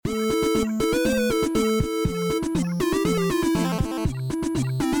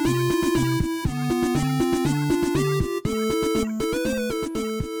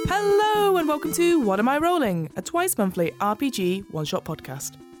Welcome to What Am I Rolling, a twice-monthly RPG one-shot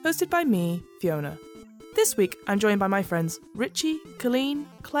podcast, hosted by me, Fiona. This week, I'm joined by my friends Richie, Colleen,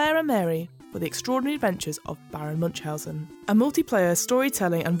 Claire and Mary for the extraordinary adventures of Baron Munchausen, a multiplayer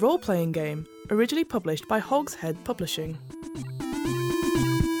storytelling and role-playing game originally published by Hogshead Publishing.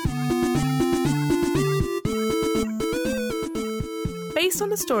 Based on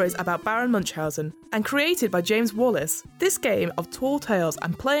the stories about Baron Munchausen and created by James Wallace, this game of tall tales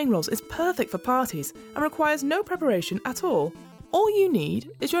and playing roles is perfect for parties and requires no preparation at all. All you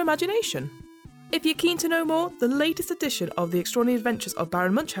need is your imagination. If you're keen to know more, the latest edition of The Extraordinary Adventures of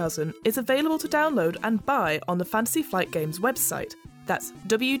Baron Munchausen is available to download and buy on the Fantasy Flight Games website. That's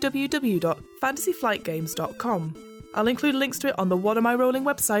www.fantasyflightgames.com. I'll include links to it on the What Am I Rolling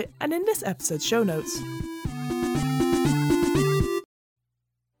website and in this episode's show notes.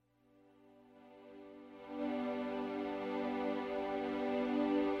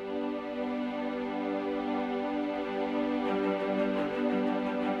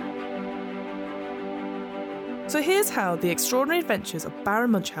 So here's how The Extraordinary Adventures of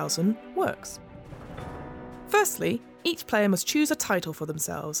Baron Munchausen works. Firstly, each player must choose a title for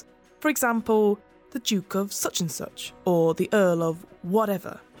themselves. For example, the Duke of such and such, or the Earl of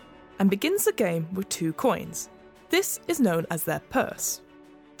whatever, and begins the game with 2 coins. This is known as their purse.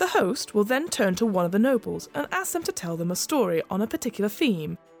 The host will then turn to one of the nobles and ask them to tell them a story on a particular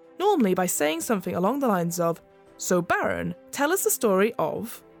theme, normally by saying something along the lines of, "So Baron, tell us the story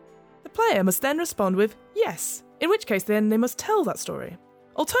of..." The player must then respond with yes, in which case then they must tell that story.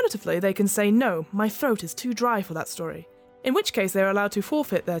 Alternatively, they can say no, my throat is too dry for that story, in which case they are allowed to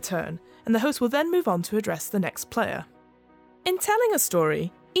forfeit their turn, and the host will then move on to address the next player. In telling a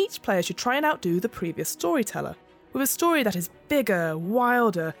story, each player should try and outdo the previous storyteller, with a story that is bigger,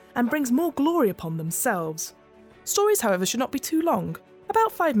 wilder, and brings more glory upon themselves. Stories, however, should not be too long.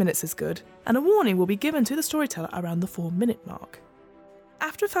 About 5 minutes is good, and a warning will be given to the storyteller around the 4-minute mark.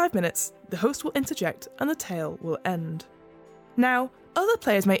 After 5 minutes, the host will interject and the tale will end. Now, other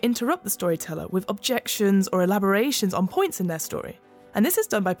players may interrupt the storyteller with objections or elaborations on points in their story, and this is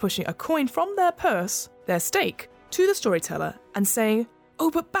done by pushing a coin from their purse, their stake, to the storyteller and saying,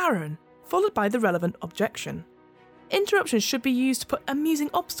 "Oh, but Baron," followed by the relevant objection. Interruptions should be used to put amusing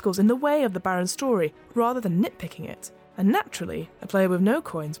obstacles in the way of the Baron's story rather than nitpicking it, and naturally, a player with no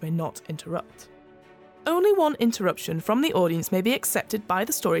coins may not interrupt. Only one interruption from the audience may be accepted by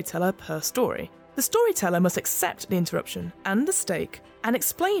the storyteller per story. The storyteller must accept the interruption and the stake and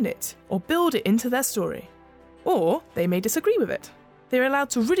explain it or build it into their story. Or they may disagree with it. They are allowed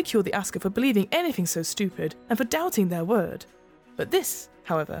to ridicule the asker for believing anything so stupid and for doubting their word. But this,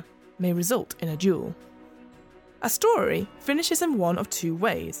 however, may result in a duel. A story finishes in one of 2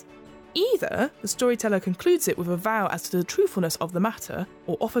 ways. Either the storyteller concludes it with a vow as to the truthfulness of the matter,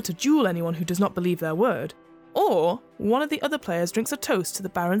 or offer to duel anyone who does not believe their word, or one of the other players drinks a toast to the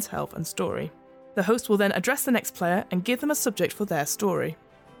Baron's health and story. The host will then address the next player and give them a subject for their story.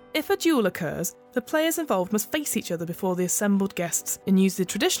 If a duel occurs, the players involved must face each other before the assembled guests and use the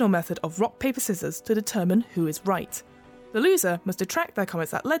traditional method of rock, paper, scissors to determine who is right. The loser must detract their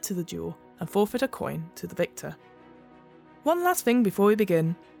comments that led to the duel and forfeit a coin to the victor. One last thing before we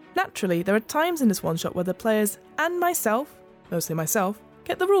begin. Naturally, there are times in this one-shot where the players, and myself, mostly myself,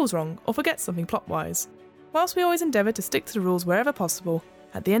 get the rules wrong or forget something plot-wise. Whilst we always endeavour to stick to the rules wherever possible,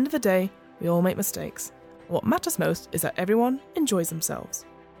 at the end of the day, we all make mistakes. What matters most is that everyone enjoys themselves.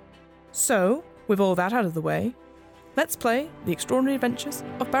 So, with all that out of the way, let's play The Extraordinary Adventures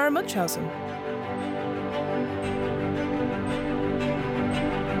of Baron Munchausen.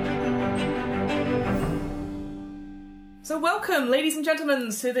 So welcome, ladies and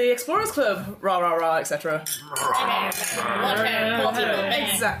gentlemen, to the Explorers Club. Rah, rah, rah, etc.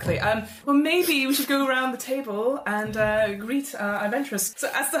 Exactly. Well, maybe we should go around the table and greet our adventurers. So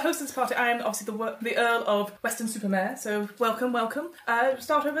as the host of this party, I am obviously the Earl of Weston-super-Mare, so welcome.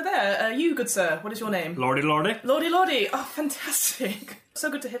 Start over there. You, good sir, what is your name? Lordy. Lordy. Oh, fantastic. So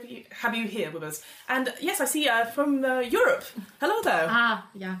good to have you here with us. And yes, I see from Europe. Hello there.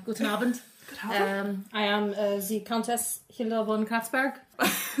 Ja, guten Abend. I am the Countess Hilda von Kratzberg.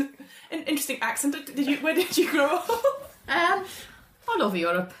 An interesting accent. Where did you grow up? All over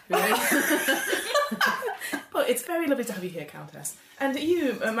Europe, really. Well, it's very lovely to have you here, Countess. And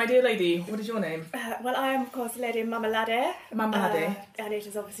you, my dear lady, what is your name? Well, I am, of course, Lady Mamalade. Mamalade. And it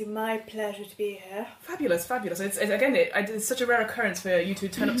is obviously my pleasure to be here. Fabulous. It's such a rare occurrence for you to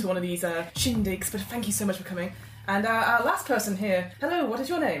turn up to one of these shindigs, but thank you so much for coming. And our last person here, hello, what is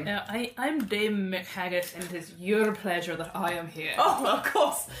your name? I'm Dame McHaggis, and it is your pleasure that I am here. Oh, of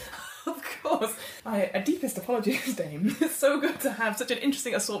course. course. My deepest apologies, Dame. It's so good to have such an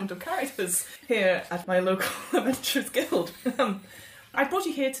interesting assortment of characters here at my local Adventurers Guild. I brought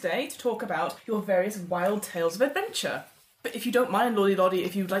you here today to talk about your various wild tales of adventure. But if you don't mind, Lordy Loddy,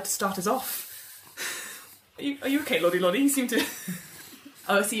 if you'd like to start us off. Are you okay, Lordy Loddy? You seem to...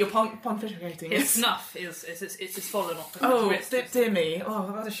 Oh, I see you're pontificating. His snuff is fallen off. Oh, dear me. Oh,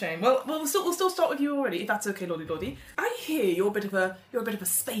 what a shame. Well, we'll still start with you already, if that's okay, Lordy Lordy. I hear you're a bit of a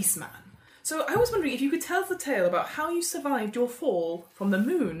spaceman. So I was wondering if you could tell us the tale about how you survived your fall from the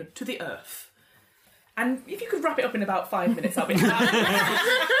moon to the Earth. And if you could wrap it up in about 5 minutes, that'd be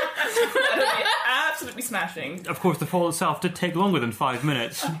absolutely smashing. Of course, the fall itself did take longer than 5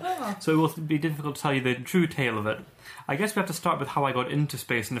 minutes, so it will be difficult to tell you the true tale of it. I guess we have to start with how I got into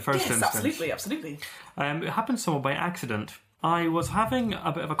space in the first instance. Absolutely. It happened somewhat by accident. I was having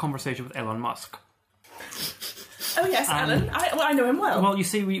a bit of a conversation with Elon Musk. Oh yes, Alan. I know him well. Well, you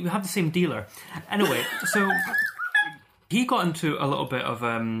see, we have the same dealer. Anyway, so... He got into a little bit of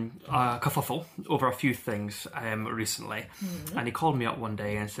a kerfuffle over a few things recently, and he called me up one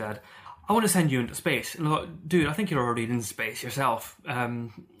day and said, I want to send you into space. And I thought, dude, I think you're already in space yourself. Do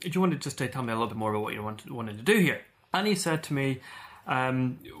you want to just tell me a little bit more about what you wanted to do here? And he said to me,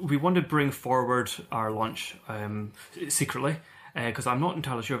 we want to bring forward our launch secretly, because I'm not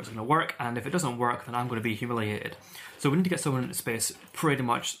entirely sure if it's going to work, and if it doesn't work, then I'm going to be humiliated. So we need to get someone into space pretty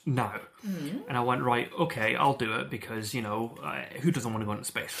much now. And I went, right, okay, I'll do it, because, you know, who doesn't want to go into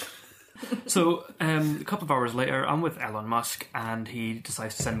space? So a couple of hours later, I'm with Elon Musk, and he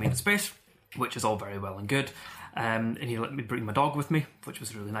decides to send me into space, which is all very well and good. And he let me bring my dog with me, which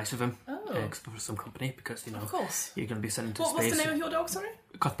was really nice of him. For some company, because, you know, of course. You're going to be sent into space. What's the name of your dog, sorry?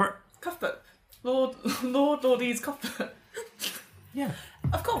 Cuthbert. Cuthbert. Lordy's Cuthbert. Yeah.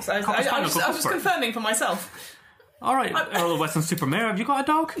 Of course, I was just confirming for myself. All right, Earl of Weston Supermare, have you got a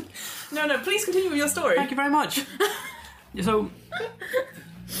dog? No, please continue with your story. Thank you very much. So,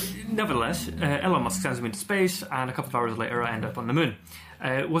 nevertheless, Elon Musk sends me into space, and a couple of hours later I end up on the moon.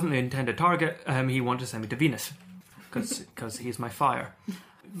 It wasn't the intended target. He wanted to send me to Venus, because he's my fire.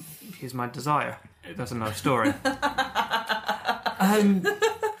 He's my desire. That's another story.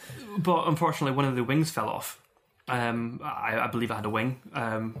 But unfortunately, one of the wings fell off. I believe I had a wing.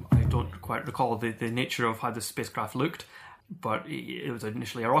 I don't quite recall the nature of how the spacecraft looked, but it was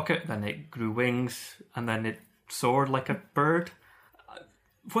initially a rocket, then it grew wings, and then it soared like a bird.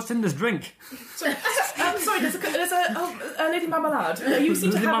 What's in this drink? Sorry, there's a Lady Marmalade. You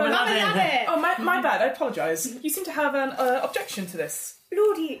seem to have Marmalade. Oh, my bad, I apologise. You seem to have an objection to this.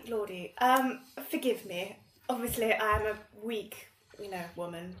 Lordy, forgive me. Obviously, I'm a weak,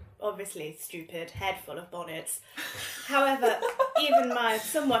 woman. Obviously stupid, head full of bonnets. However, even my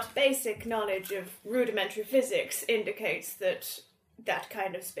somewhat basic knowledge of rudimentary physics indicates that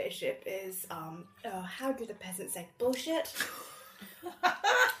kind of spaceship is, how do the peasants say, bullshit?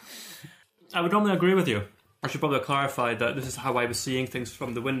 I would normally agree with you. I should probably clarify that this is how I was seeing things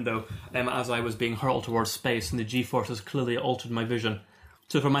from the window as I was being hurled towards space, and the G-forces clearly altered my vision.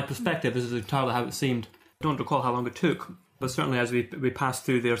 So from my perspective, this is entirely how it seemed. I don't recall how long it took, but certainly as we passed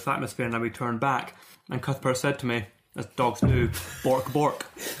through the Earth's atmosphere and then we turned back, and Cuthbert said to me, as dogs do, bork, bork,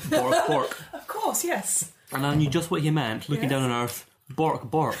 bork, bork. Of course, yes. And I knew just what he meant, looking down on Earth, bork,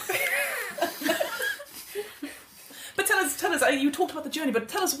 bork. But tell us, you talked about the journey, but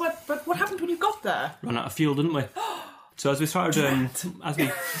tell us what happened when you got there? Ran out of fuel, didn't we? So as we started,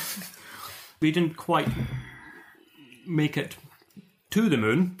 we didn't quite make it to the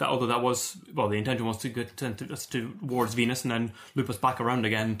moon, although that was, the intention was to get towards Venus and then loop us back around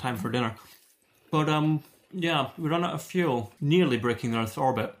again in time for dinner. But, we ran out of fuel, nearly breaking the Earth's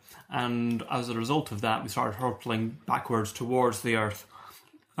orbit, and as a result of that, we started hurtling backwards towards the Earth.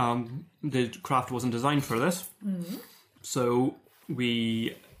 The craft wasn't designed for this, so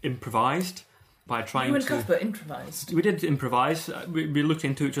we improvised by trying to... You and Cuthbert improvised? We did improvise. We looked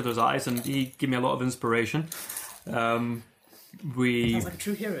into each other's eyes, and he gave me a lot of inspiration. Sounds like a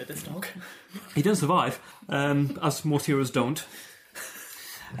true hero, this dog. He didn't survive, as most heroes don't.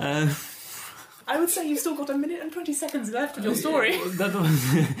 I would say you've still got 1 minute and 20 seconds left of your story.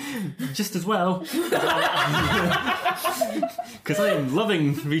 Just as well. Because I am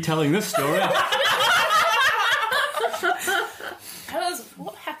loving retelling this story. Tell us,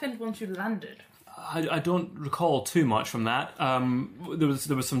 what happened once you landed? I don't recall too much from that. There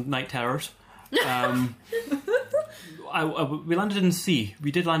was some night terrors. We landed in the sea.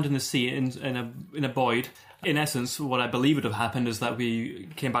 We did land in the sea in a void. In essence, what I believe would have happened is that we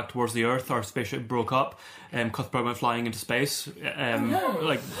came back towards the Earth. Our spaceship broke up. Cuthbert went flying into space.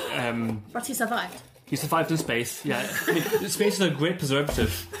 But he survived. He survived in space. Yeah, I mean, space is a great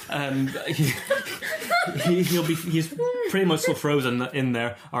preservative. He's pretty much still frozen in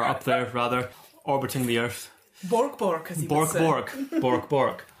there, or up there rather, orbiting the Earth. Bork, as he would say.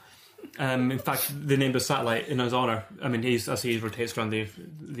 Bork. In fact, they named a satellite in his honour. I mean, as he rotates around the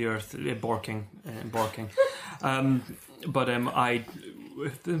Earth, borking. I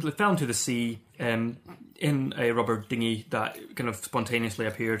fell into the sea in a rubber dinghy that kind of spontaneously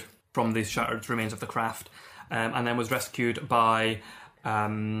appeared from the shattered remains of the craft, and then was rescued by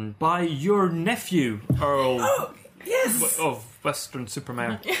your nephew, Earl. Oh, yes. Of Western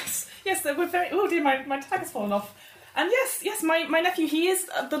Supermare. Yes, we're very... Oh dear, my tag has fallen off. And yes, my nephew, he is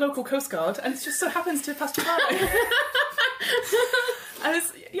the local Coast Guard, and it just so happens to have passed you by.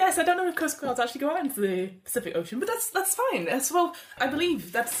 I don't know if Coast Guards actually go out into the Pacific Ocean, but that's fine. Well, I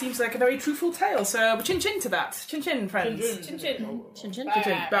believe that seems like a very truthful tale, so chin chin to that. Chin chin, friends. Chin chin. Chin chin.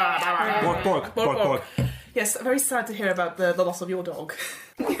 Bork. Yes, very sad to hear about the loss of your dog.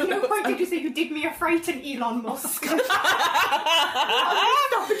 No point did you say you did me a fright in Elon Musk.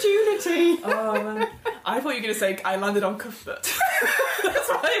 Opportunity. Oh, man. I thought you were going to say I landed on Cuthbert. That's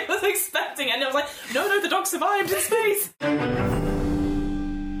what I was expecting, and I was like, no, the dog survived in space.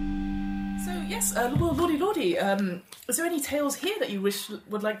 So yes, Lordy, is there any tales here that you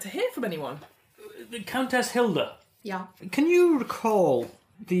would like to hear from anyone? Countess Hilda. Yeah. Can you recall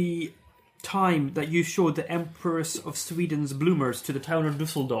the time that you showed the Empress of Sweden's bloomers to the town of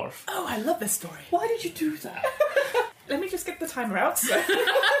Dusseldorf? Oh, I love this story. Why did you do that? Let me just get the timer out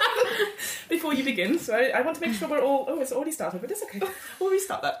before you begin. So I want to make sure we're all... Oh, it's already started, but it's okay. We'll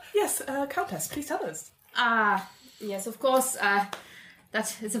restart that. Yes, Countess, please tell us. Yes, of course.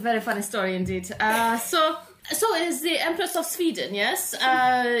 That is a very funny story indeed. So is the Empress of Sweden, yes?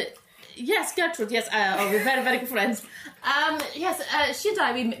 Yes, Gertrude, yes, we're very, very good friends. Yes, she and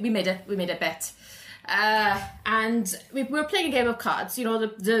I, we made a bet. And we were playing a game of cards, you know,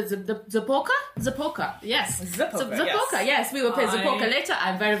 the poker? The poker, yes. The poker, yes, we were playing the poker later.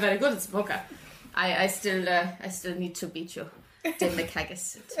 I'm very, very good at the poker. I still need to beat you. Dave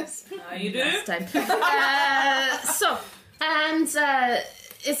McHaggis. You do?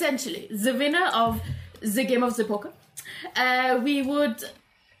 Essentially, the winner of the game of the poker, we would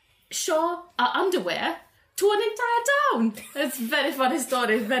show our underwear to an entire town. It's a very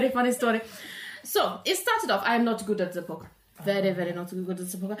funny story. So, it started off, I am not good at the poker. Very, very not good at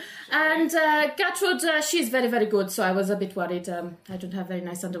the poker. And Gertrude, she's very, very good, so I was a bit worried. I don't have very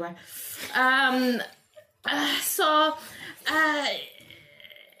nice underwear.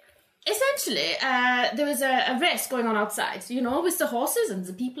 Essentially, there was a race going on outside, you know, with the horses and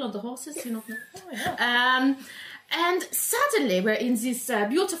the people on the horses, you know. Oh, yeah. And suddenly we're in this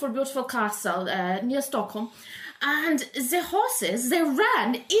beautiful, beautiful castle near Stockholm, and the horses, they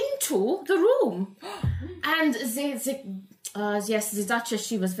ran into the room. And the Duchess,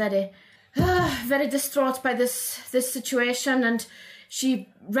 she was very, very distraught by this situation, and she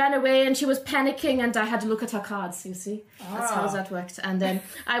ran away and she was panicking, and I had to look at her cards, you see. That's how that worked. And then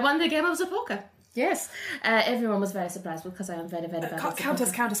I won the game of the poker. Yes. Everyone was very surprised because I am very, very bad at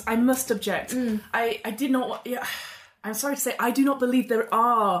Countess, I must object. I did not... I'm sorry to say, I do not believe there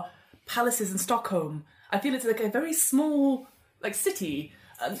are palaces in Stockholm. I feel it's like a very small city,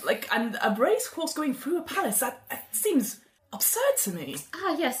 and a race course going through a palace. That seems absurd to me.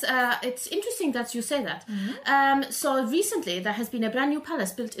 Yes, it's interesting that you say that. So recently there has been a brand new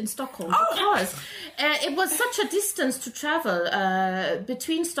palace built in Stockholm because it was such a distance to travel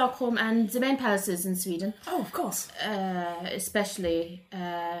between Stockholm and the main palaces in Sweden. Oh, of course. Especially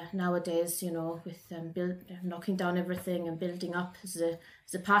nowadays, you know, with knocking down everything and building up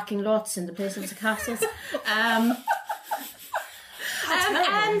the parking lots in the place of the castles. And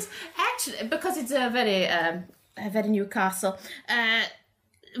actually, because it's a very new castle,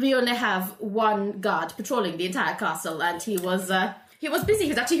 we only have one guard patrolling the entire castle, and he was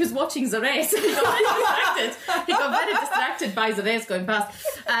busy. He was watching the race. He got very distracted by the race going past.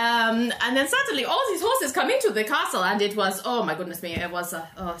 And then suddenly all these horses come into the castle, and it was, oh my goodness me, it was a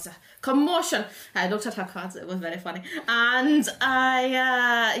commotion. I looked at her cards, it was very funny. And so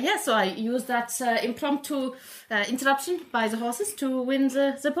I used that impromptu interruption by the horses to win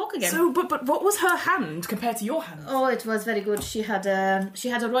the poker game. So, but what was her hand compared to your hand? Oh, it was very good. She had a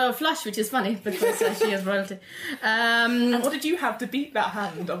royal flush, which is funny because she is royalty. And what did you have to beat that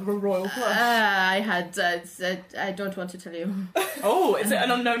hand of a royal flush? I had. I don't want to tell you. Oh, is it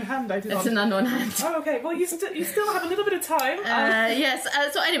an unknown hand? It's an unknown hand. Oh, okay. Well, you still have a little bit of time. Yes.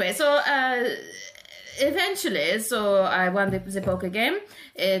 So anyway, eventually, so I won the poker game.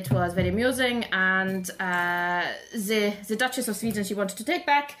 It was very amusing, and the Duchess of Sweden, she wanted to take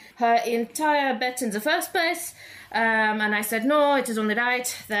back her entire bet in the first place. And I said, no, it is only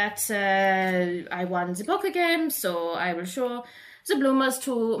right that I won the poker game, so I will show the bloomers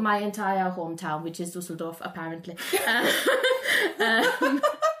to my entire hometown, which is Dusseldorf, apparently.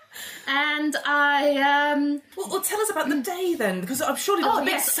 And I... Well, tell us about the day then, because I'm sure there was a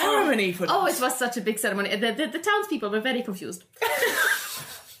big ceremony for this. Oh, it was such a big ceremony. The townspeople were very confused.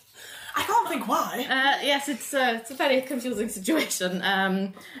 I can't think why. Yes, it's a very confusing situation.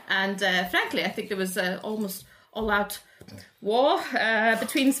 And frankly, I think there was almost all-out war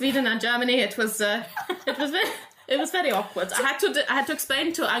between Sweden and Germany. It was very awkward. I had to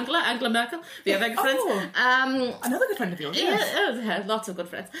explain to Angela Merkel. We are very good friends. Another good friend of yours. Yes. Yeah, lots of good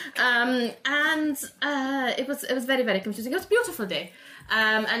friends. And it was very, very confusing. It was a beautiful day.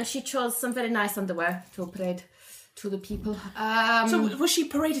 And she chose some very nice underwear to parade to the people. So was she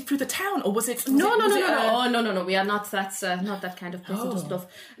paraded through the town, or was it? No. We are not that kind of person to stuff.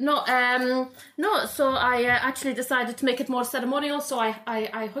 No. So I actually decided to make it more ceremonial. So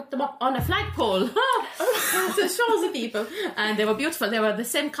I hooked them up on a flagpole to show the people, and they were beautiful. They were the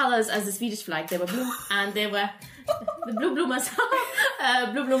same colours as the Swedish flag. They were blue, and they were the blue bloomers,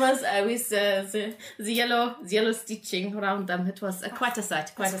 with the yellow stitching around them. It was quite a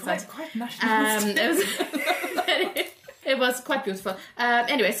sight. Quite national. It was quite beautiful.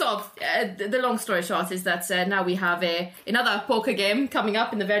 Anyway, so the long story short is that now we have another poker game coming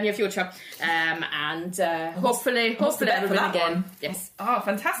up in the very near future, and hopefully I will win again. One? Yes. Oh,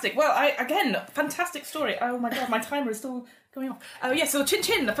 fantastic! Well, fantastic story. Oh my god, my timer is still going off. Oh yeah, so Chin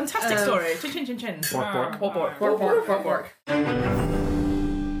Chin, a fantastic story. Chin Chin. Bork.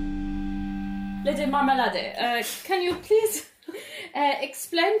 Lady Marmalade, can you please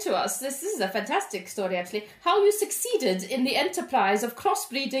explain to us, this is a fantastic story actually, how you succeeded in the enterprise of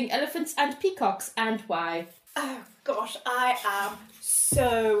crossbreeding elephants and peacocks, and why? Oh gosh, I am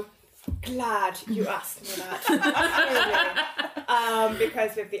so glad you asked me that.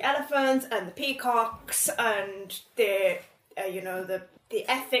 Because with the elephants and the peacocks and the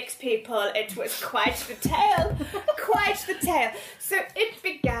ethics people, it was quite the tale. So it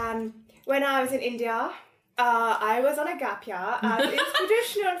began when I was in India. I was on a gap year, as is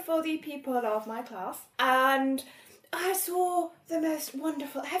traditional for the people of my class, and I saw the most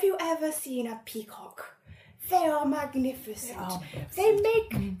wonderful... Have you ever seen a peacock? They are magnificent. They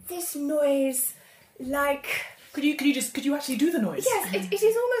make this noise like... Could you actually do the noise? Yes, it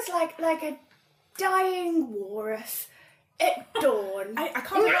is almost like a dying walrus at dawn. I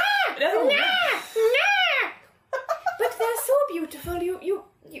can't... But they're so beautiful,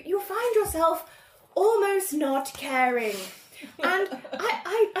 you find yourself almost not caring. And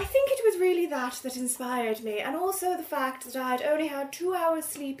I think it was really that inspired me, and also the fact that I'd only had 2 hours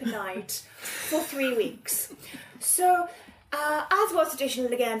sleep a night for 3 weeks. So, as was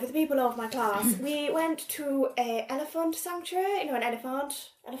traditional again for the people of my class, we went to an elephant sanctuary. You know, an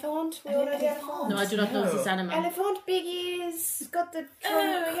elephant? We all know the elephant. No, I do not know this animal. Elephant Biggie's got the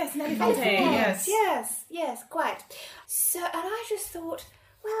trunk. Oh, yes, an elephant. Yes, quite. So, and I just thought,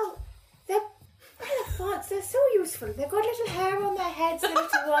 well, elephants, they're so useful. They've got little hair on their heads, the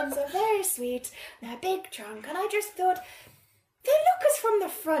little ones are very sweet. They're a big trunk, and I just thought, they look us from the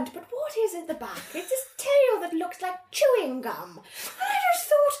front, but what is at the back? It's this tail that looks like chewing gum. And I just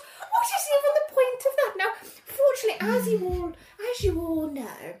thought, what is even the point of that? Now, fortunately, as you all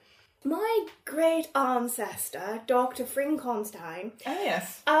know, my great ancestor, Dr. Finkelstein,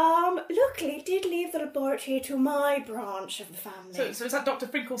 luckily did leave the laboratory to my branch of the family. So is that Dr.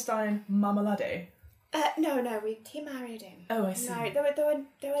 Finkelstein Marmalade? No, he married him. Oh, I see. No, there were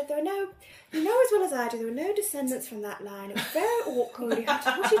no, you know as well as I do, there were no descendants from that line. It was very awkward. You had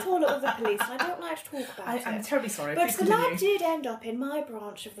to push it all up with the police, and I don't like to talk about it. I'm terribly sorry. But the lab did end up in my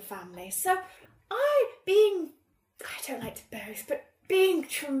branch of the family. So I don't like to boast, but being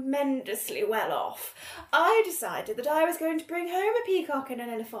tremendously well off, I decided that I was going to bring home a peacock and an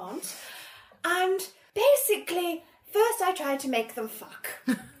elephant, and basically, first I tried to make them fuck,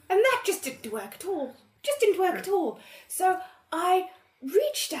 and that just didn't work at all. So I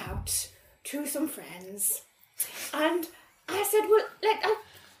reached out to some friends, and I said, well,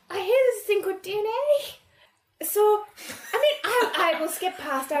 I hear there's a thing called DNA. So, I will skip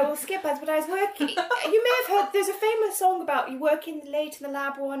past, but I was working... You may have heard, there's a famous song about you working late in the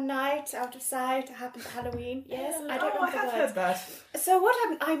lab one night, out of sight, it happened at Halloween. Yes, I don't know I have heard that. So what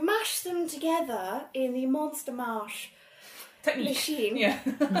happened, I mashed them together in the Monster Mash technique machine. Yeah.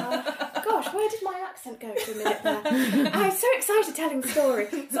 Gosh, where did my accent go for a minute there? I was so excited telling the story.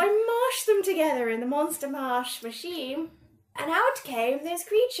 So I mashed them together in the Monster Mash machine, and out came this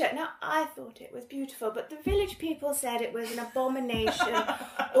creature. Now, I thought it was beautiful, but the village people said it was an abomination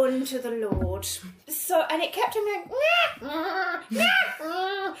unto the Lord. So, and it kept on going,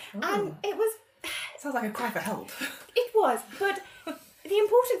 and it was... Sounds like a cry for help. It was, but the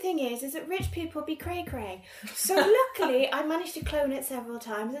important thing is that rich people be cray-cray. So luckily, I managed to clone it several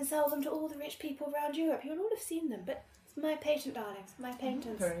times and sell them to all the rich people around Europe. You'll all have seen them, but it's my patent, darlings, my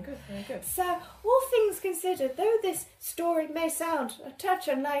patents. Very good, very good. So, all things considered, though this story may sound a touch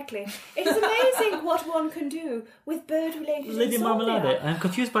unlikely, it is amazing what one can do with bird-related Lady insomnia. Marmalade, I'm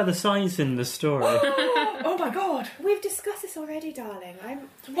confused by the signs in the story. Oh my god. We've discussed this already, darling.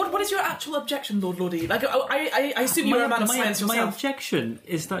 What is your actual objection, Lord Lordy? Like, I assume you're a man of science my yourself. objection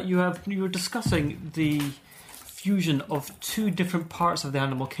is that you're discussing the fusion of two different parts of the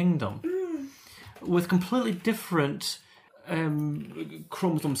animal kingdom with completely different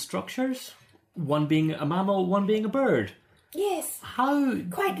chromosome structures. One being a mammal, one being a bird. Yes. How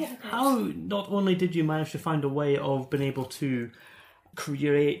Quite difficult. How not only did you manage to find a way of being able to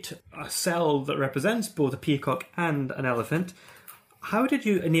create a cell that represents both a peacock and an elephant, how did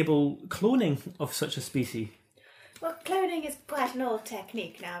you enable cloning of such a species? Well, cloning is quite an old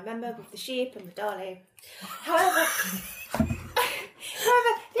technique now, remember, with the sheep and the dolly. However,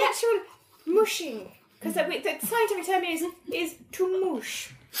 the actual mushing, because the scientific term is to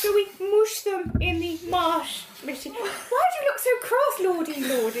mush. So we mush them in the marsh machine. Why do you look so cross, Lordy?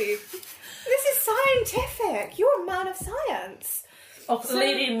 This is scientific. You're a man of science. Oh,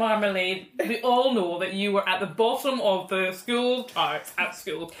 Lady Marmalade, we all know that you were at the bottom of the school charts at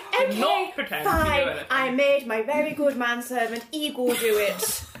school. Okay, Do not pretend fine. you know anything. I made my very good manservant Igor do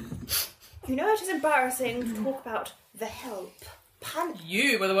it. You know, it is embarrassing to talk about the help.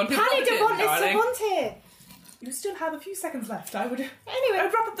 You were the one who Pani wanted it, Devon darling. Savante. You still have a few seconds left. I would Anyway,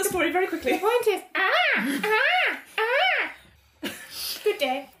 wrap up the story very the quickly. point is, Good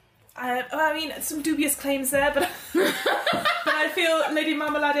day. I mean, some dubious claims there, but I feel Lady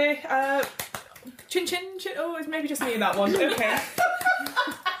Marmalade, chin. Oh, it's maybe just me in that one. Okay.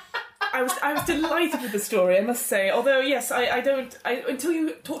 I was delighted with the story, I must say. Although, yes, I until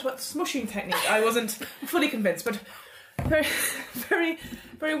you talked about the smushing technique, I wasn't fully convinced. But very, very,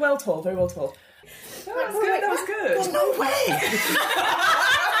 very well told. Very well told. That was good. There's no way!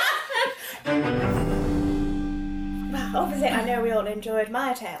 Well, obviously, I know we all enjoyed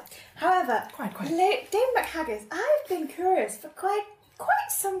my tale. However, Quite. Dame McHaggis, I've been curious for quite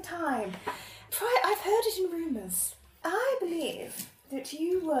some time. I've heard it in rumours. I believe that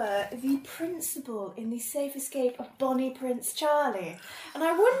you were the principal in the safe escape of Bonnie Prince Charlie, and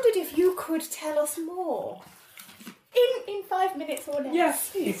I wondered if you could tell us more. In 5 minutes or less. Yes,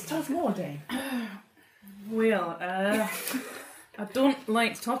 please tell us more, Dane. Well, I don't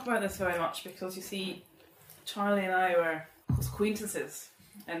like to talk about this very much because, you see, Charlie and I were close acquaintances,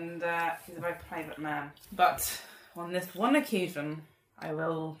 and he's a very private man. But on this one occasion, I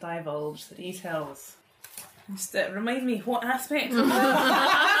will divulge the details. Just remind me what aspect. You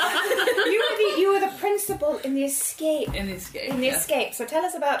were the principal in the escape. In the escape. In the yes. escape. So tell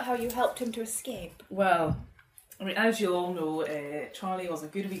us about how you helped him to escape. Well, I mean, as you all know, Charlie was a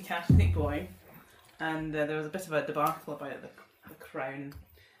good wee Catholic boy, and there was a bit of a debacle about the crown.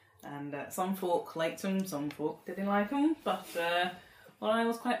 And some folk liked him, some folk didn't like him, but well, I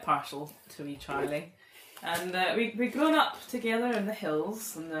was quite partial to wee Charlie. And we'd grown up together in the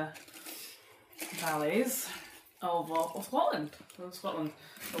hills and the valleys of Scotland.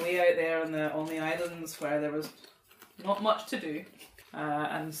 Away out there on the islands where there was not much to do.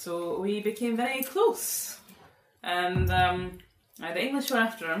 And so we became very close. And the English were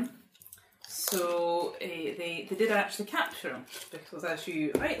after him. So they did actually capture him, because as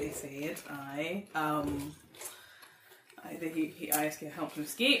you rightly said, I helped him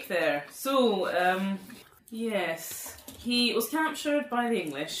escape there. So yes, he was captured by the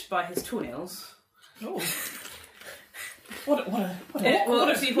English by his toenails. Oh. What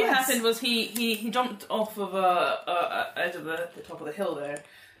happened was he jumped off of out of the top of the hill there,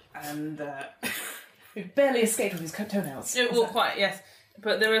 and He barely escaped with his toenails. Quite, yes.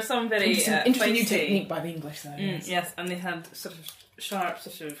 But there were some very interesting new feisty- technique by the English, though. Yes, and they had sort of sharp,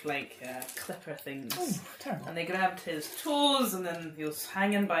 sort of like clipper things. Oh, terrible. And they grabbed his toes, and then he was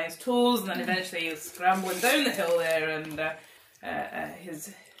hanging by his toes, and then eventually he was scrambling down the hill there, and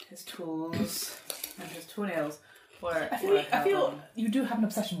his toes and his toenails were. I feel you do have an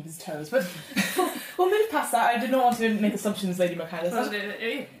obsession with his toes, but we'll move past that. I did not want to make assumptions, Lady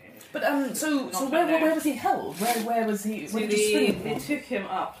McHaggis. So where was he held? Where was he? So they took him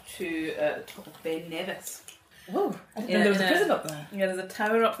up to the top of Ben Nevis. Oh, I didn't know there was a prison up there. Yeah, there's a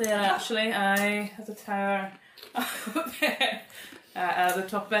tower up there actually. There's a tower up there at the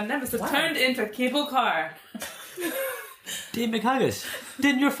top of Ben Nevis. They've turned into a cable car. Dave McHaggis,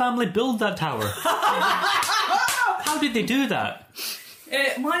 didn't your family build that tower? How did they do that?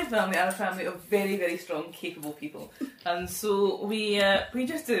 My family are a family of very, very strong, capable people, and so we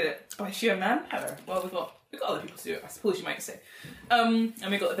just did it by sheer manpower. Well, we got other people to do it, I suppose you might say, and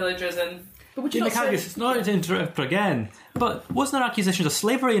we got the villagers in. But would you not say... it's not to interrupt again, but wasn't there accusations of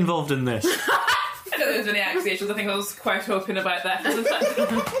slavery involved in this? I don't think there's any accusations. I think I was quite open about that.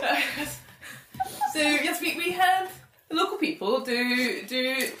 So yes, we had the local people do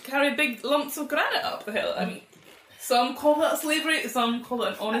carry big lumps of granite up the hill. I mean, some call that slavery, some call it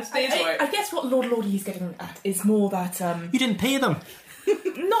an honest day's work. I guess what Lord Lordy is getting at is more that you didn't pay them.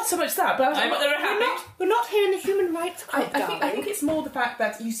 Not so much that, but they were happy. We're not here in the human rights club, I think it's more the fact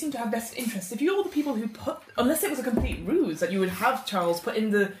that you seem to have vested interest. If you're the people who unless it was a complete ruse, that you would have Charles put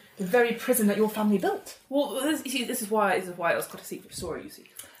in the very prison that your family built. Well, this is why it was quite a secret story. You see,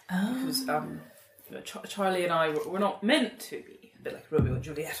 because Charlie and I were not meant to be a bit like Romeo and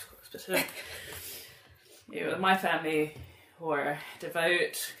Juliet, of course, but my family were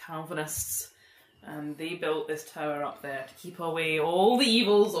devout Calvinists. And they built this tower up there to keep away all the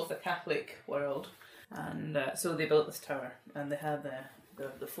evils of the Catholic world. And so they built this tower, and they had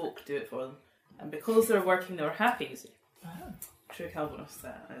the folk do it for them. And because they were working, they were happy, you see. True Calvinists,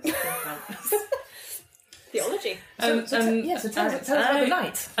 that is. True Calvinists. Theology. So tell us about the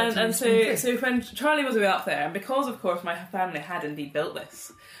night. And so when Charlie was away up there, and because, of course, my family had indeed built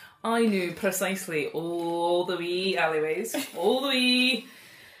this, I knew precisely all the wee alleyways, all the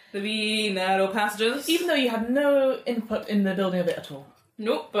wee narrow passages. Even though you had no input in the building of it at all.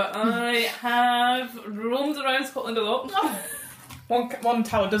 Nope, but I have roamed around Scotland a lot. One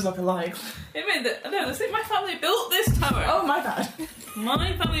tower does look alive. My family built this tower. Oh, my bad.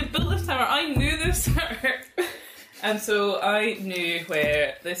 My family built this tower. I knew this tower. And so I knew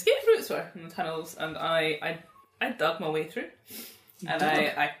where the escape routes were in the tunnels, and I dug my way through.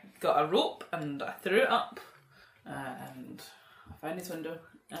 I got a rope and I threw it up, and I found this window.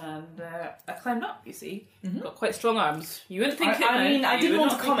 And I climbed up, you see. Mm-hmm. Got quite strong arms. You wouldn't think I didn't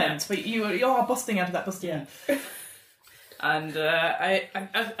want to comment, but you are busting out of that busting. Yeah. And I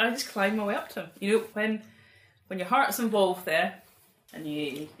just climbed my way up to him. You know, when your heart's involved there, and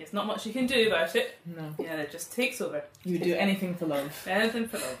there's not much you can do about it. No. Yeah, it just takes over. You would do anything for love. Anything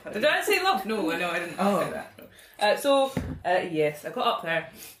for love. Did I say love? No, I didn't say that. No. Yes, I got up there,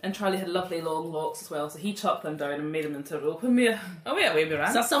 and Charlie had lovely long locks as well, so he chopped them down and made them into a rope, and away we ran.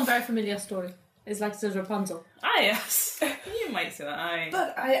 Does that sound very familiar story? It's like the Rapunzel. Ah, yes. You might say that, aye.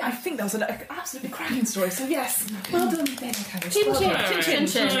 But I think that was an absolutely cracking story, so yes. Well done, David Harris. Chin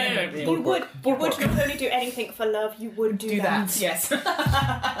chin. You would not only do anything for love, you would do that. Yes.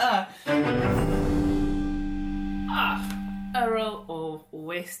 Earl of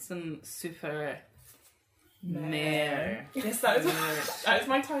Weston-super Mare. Yes, that is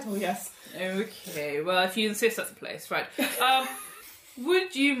my title, yes. Okay, well, if you insist, that's the place. Right.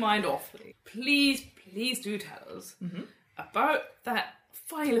 Would you mind awfully, please do tell us about that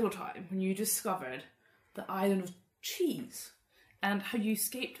fine little time when you discovered the island of cheese and how you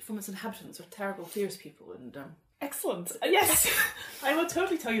escaped from its inhabitants with terrible, fierce people and... Excellent. Yes, I will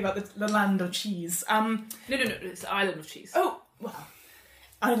totally tell you about the land of cheese. No, it's the island of cheese. Oh, well...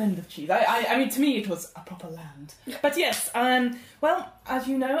 Island of cheese. I mean, to me, it was a proper land. But yes, well, as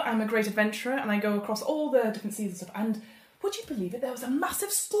you know, I'm a great adventurer, and I go across all the different seas and stuff. And would you believe it? There was a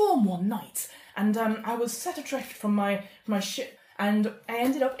massive storm one night, and I was set adrift from my ship, and I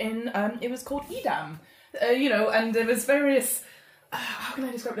ended up in it was called Edam, and there was various. How can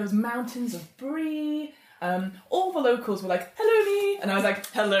I describe it? There was mountains of brie. All the locals were like, "Hello me," and I was like,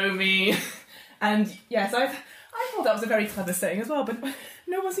 "Hello me," and yes, I thought that was a very clever saying as well, but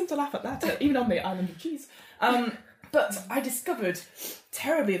no one seemed to laugh at that, even on the island of cheese. But I discovered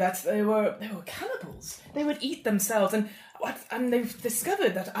terribly that they were cannibals. They would eat themselves, and they've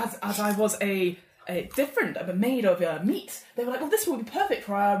discovered that as I was a made of meat, they were like, "Oh, this will be perfect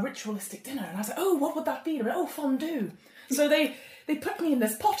for our ritualistic dinner." And I was like, "Oh, what would that be?" And they went, "Oh, fondue." So they put me in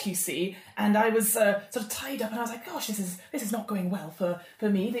this pot, you see, and I was sort of tied up, and I was like, "Gosh, this is not going well for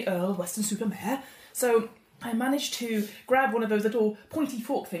me, the Earl of Weston-super-Mare." So I managed to grab one of those little pointy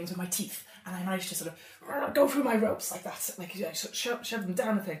fork things with my teeth, and I managed to sort of go through my ropes like that, like shove them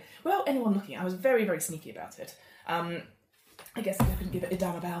down the thing, without anyone looking. I was very, very sneaky about it. I guess I couldn't give a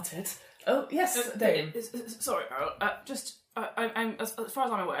damn about it. Oh, yes, Dave. Sorry, Earl. Just I'm as far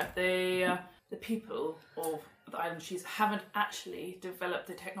as I'm aware, the people of the island cheese haven't actually developed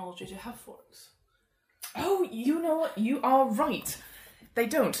the technology to have forks. Oh, you know what? You are right. They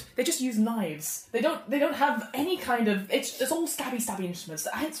don't. They just use knives. They don't have any kind of... It's all stabby instruments.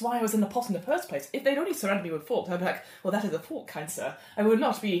 That's why I was in the pot in the first place. If they'd only surrounded me with forks, I'd be like, well, that is a fork, kind sir. I would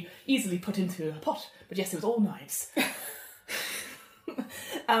not be easily put into a pot. But yes, it was all knives.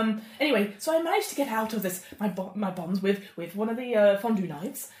 Anyway, so I managed to get out of this my bonds with one of the fondue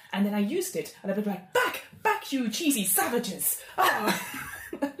knives, and then I used it, and I'd be like, back, you cheesy savages! Oh.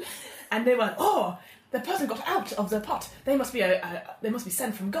 And they were like, oh, the person got out of the pot. They must be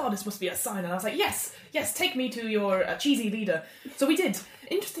sent from God. This must be a sign. And I was like, yes, take me to your cheesy leader. So we did.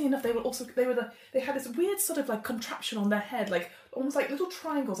 Interesting enough, they had this weird sort of like contraption on their head, like almost like little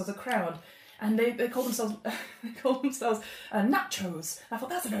triangles as a crown. And they call themselves nachos. And I thought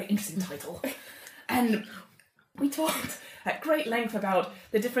that's a very interesting title. And we talked at great length about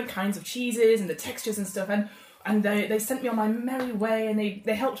the different kinds of cheeses and the textures and stuff. And they sent me on my merry way, and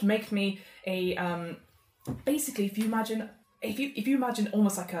they helped make me a basically if you imagine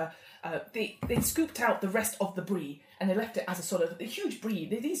almost like they scooped out the rest of the brie and they left it as a sort of a huge brie.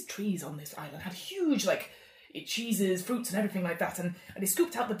 These trees on this island had huge like cheeses, fruits, and everything like that, and they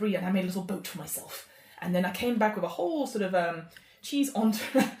scooped out the brie, and I made a little boat for myself. And then I came back with a whole sort of cheese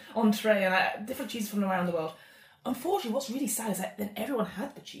entree and different cheeses from around the world. Unfortunately, what's really sad is that then everyone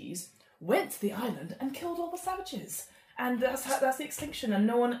had the cheese, went to the island, and killed all the savages. And that's the extinction, and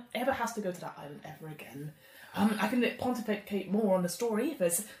no one ever has to go to that island ever again. I can pontificate more on the story if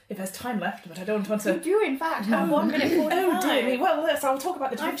there's time left, but I don't want to... You do, in fact, have 1 minute 45. Oh, dear me. Well, yes, I'll talk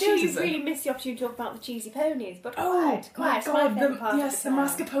about the different cheese. I feel you really missed the opportunity to talk about the cheesy ponies, but quiet. My God, favourite the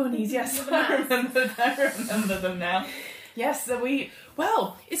mascarpones, yes. I remember them now. Yes,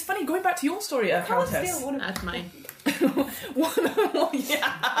 well, it's funny, going back to your story, Countess. Still one of mine.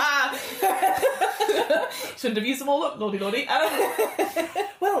 Yeah. Shouldn't have used them all up, lordy.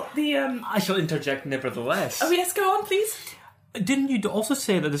 Well, I shall interject nevertheless. Oh yes, go on, please. Didn't you also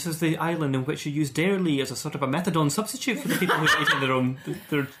say that this is the island in which you use dairy as a sort of a methadone substitute for the people who are eating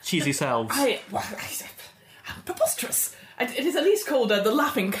their cheesy selves? Preposterous. It is at least called the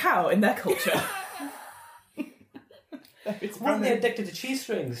laughing cow in their culture. Weren't they addicted to cheese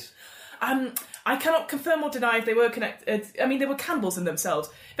strings? I cannot confirm or deny if they were connected. I mean, they were cannibals in themselves.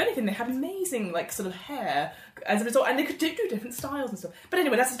 If anything, they had amazing, like, sort of hair as a result, and they could do different styles and stuff. But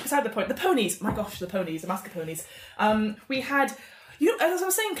anyway, that's beside the point. The ponies, my gosh, the mascarpones. We had, as I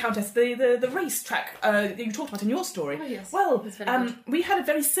was saying, Countess, the race track that you talked about in your story. Oh, yes. Well, we had a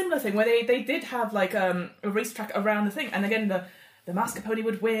very similar thing where they did have like a race track around the thing, and again the mascarpone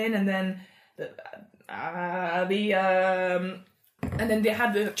would win, and then and then they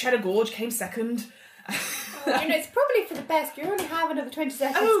had the cheddar gorge came second. It's probably for the best. You only have another 20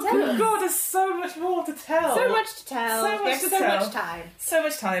 seconds to tell good us. God, there's so much more to tell. So much to tell. So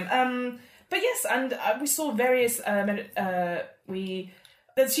much time. But yes, and we saw various. So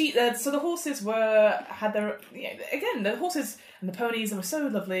the horses had their again. The horses and the ponies were so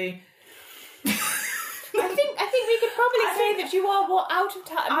lovely. I think we could probably say that you are more out of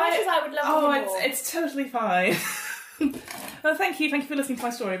time. Much as I would love to hear more. It's totally fine. Well, thank you for listening to my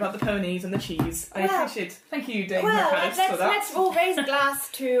story about the ponies and the cheese. I appreciate it. Thank you, Dame McAdams, for that. Let's all raise a glass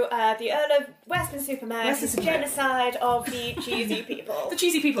to the Earl of Western-super-Mare's genocide of the cheesy people. The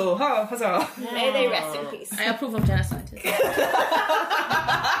cheesy people, huzzah! May they rest in peace. I approve of genocide.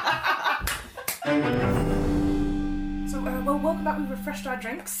 So, welcome back. We've refreshed our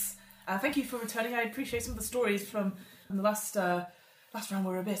drinks. Thank you for returning. I appreciate some of the stories from the last round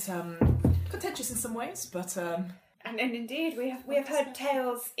were a bit contentious in some ways, but... And indeed, we have heard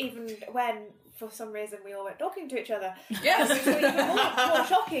tales even when, for some reason, we all weren't talking to each other. Yes! Which were even more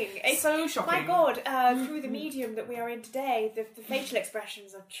shocking. It's so shocking. My God, through the medium that we are in today, the facial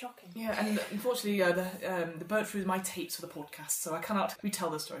expressions are shocking. Yeah, and unfortunately, the burnt through my tapes for the podcast, so I cannot retell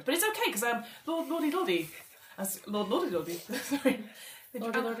the story. But it's okay, because Lordy, sorry.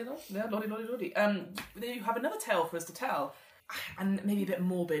 Lordy. You have another tale for us to tell, and maybe a bit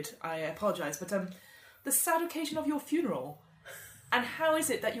morbid. I apologise, but the sad occasion of your funeral, and how is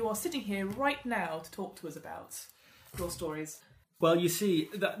it that you are sitting here right now to talk to us about your stories? Well, you see,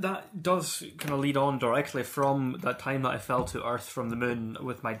 that does kind of lead on directly from that time that I fell to Earth from the moon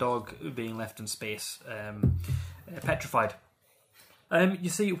with my dog being left in space, petrified. You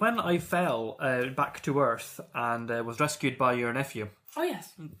see, when I fell back to Earth and was rescued by your nephew... Oh,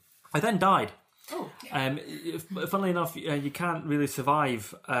 yes. I then died. Oh. Funnily enough, you can't really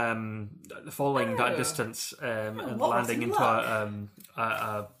survive falling that distance and landing into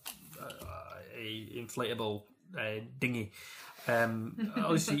a inflatable dinghy. At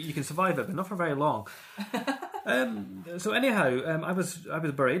least you can survive it, but not for very long. So anyhow, I was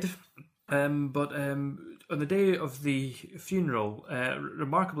buried, but on the day of the funeral,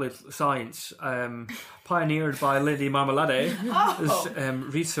 remarkably, science, pioneered by Lady Marmalade,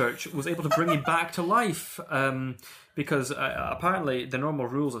 research was able to bring me back to life. Because apparently the normal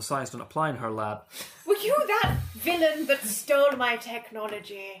rules of science don't apply in her lab. Were you that villain that stole my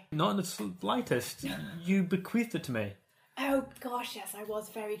technology? Not in the slightest. You bequeathed it to me. Oh gosh, yes, I was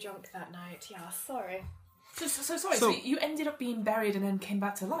very drunk that night. Yeah, sorry. So sorry. So you ended up being buried and then came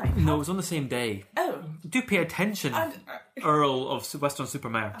back to life? No, it was on the same day. Oh, Do pay attention, Earl of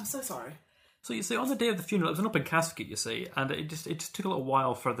Western-super-Mare. I'm so sorry. So you see, on the day of the funeral, it was an open casket. You see, and it just took a little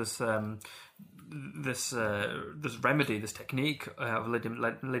while for this remedy, this technique of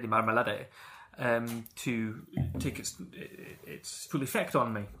Lady Marmalade, to take its full effect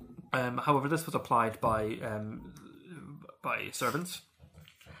on me. However, this was applied by servants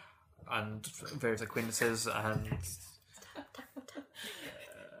and various acquaintances and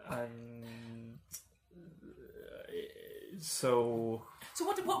so. So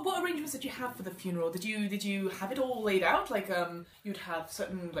what arrangements did you have for the funeral? Did you have it all laid out? Like you'd have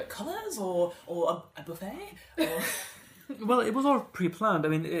certain like colours or a buffet? Or... Well, it was all pre-planned. I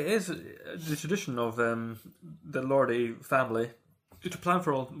mean, it is the tradition of the Lordy family to plan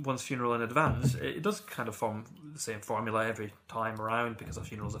for one's funeral in advance. It does kind of form the same formula every time around because a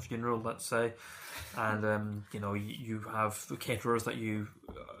funeral's a funeral, let's say. And you have the caterers that you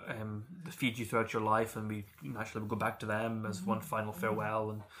feed you throughout your life, and we naturally will go back to them as one final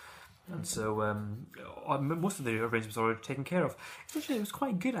farewell. And so most of the arrangements are already taken care of. Actually, it was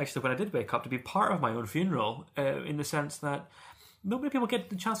quite good actually when I did wake up to be part of my own funeral, in the sense that not many people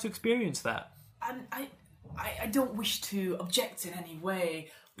get the chance to experience that. And I don't wish to object in any way,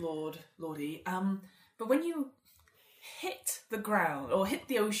 Lordy. But when you hit the ground or hit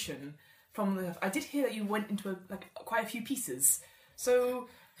the ocean from the, I did hear that you went into quite a few pieces. So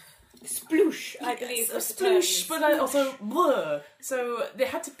Sploosh, I believe. A sploosh, but also blur. So they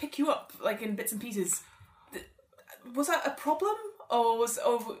had to pick you up like in bits and pieces. Was that a problem, or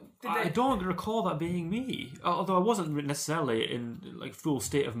I don't recall that being me. Although I wasn't necessarily in like full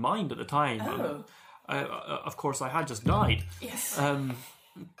state of mind at the time. Oh. Of course, I had just died. Yes.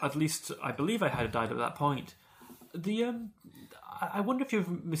 At least I believe I had died at that point. I wonder if you're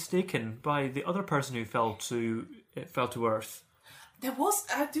mistaken by the other person who fell to Earth. There was,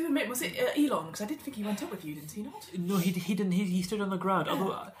 I do admit, was it Elon? Because I did think he went up with you, didn't he not? No, he didn't. He stayed on the ground.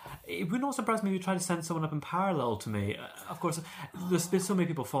 Although it would not surprise me if you tried to send someone up in parallel to me. Of course, there's been so many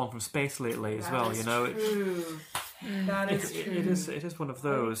people falling from space lately as well. You know, true. That is true. It is one of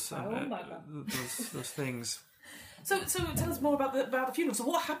those those things. So tell us more about the funeral. So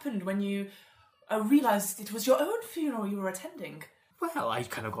what happened when you realised it was your own funeral you were attending? Well, I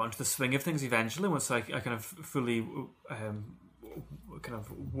kind of got into the swing of things eventually once I kind of fully kind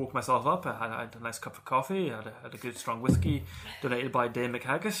of woke myself up. I had a nice cup of coffee. I had a good strong whiskey donated by Dame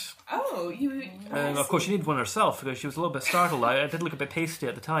McHaggis. Oh, you... Of course, she needed one herself because she was a little bit startled. I did look a bit pasty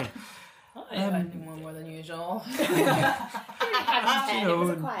at the time. I had one more than usual.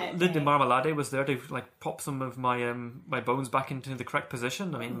 Linda Marmalade was there to like pop some of my my bones back into the correct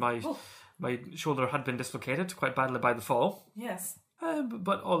position. I mean, my shoulder had been dislocated quite badly by the fall. Yes.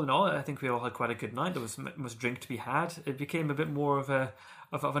 But all in all, I think we all had quite a good night. There was drink to be had. It became a bit more of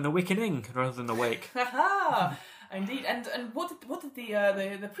an awakening rather than a wake. Haha, indeed. And what did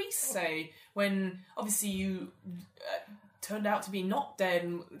the priest say when obviously you turned out to be not dead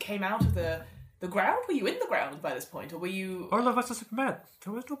and came out of the ground? Were you in the ground by this point, or were you? Earl of Western-super-Mare.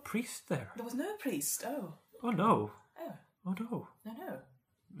 There was no priest there. There was no priest. Oh. Oh no. Oh. Oh no.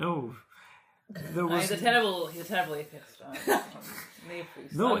 No. There was. He's a terrible atheist.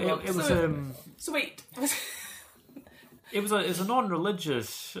 No, it was. So wait. It was a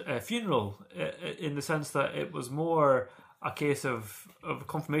non-religious funeral in the sense that it was more a case of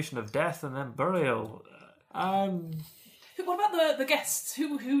confirmation of death and then burial. What about the guests?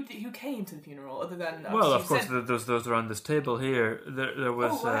 Who came to the funeral other than? Well, of course, there's those around this table here. There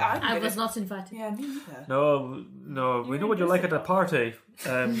was. Oh, I was not invited. Yeah, me either. No, we know what you're like at a party,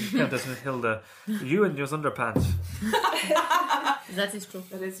 Countess Hilda. You and your underpants. That is true.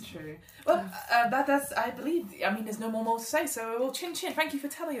 That is true. Well, that's I believe. I mean, there's no more to say. So, well, chin chin. Thank you for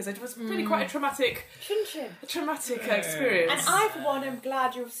telling us. It was really quite a traumatic experience. And I, for one, am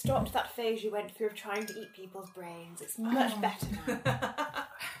glad you've stopped that phase you went through of trying to eat people's brains. It's much better now.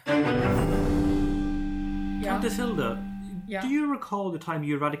 Countess Hilda, Yeah. do you recall the time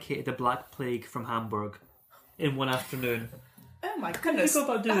you eradicated the Black Plague from Hamburg in one afternoon? Oh my goodness! How do you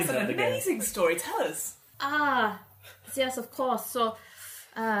go about doing That's that an again? amazing story. Tell us. Yes, of course. So,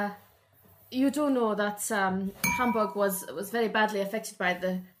 you do know that Hamburg was very badly affected by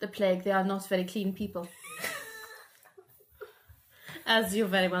the plague. They are not very clean people, as you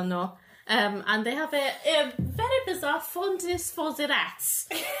very well know. And they have a very bizarre fondness for the rats.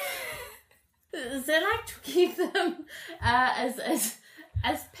 They like to keep them as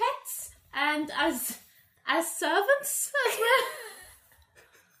pets and as servants as well.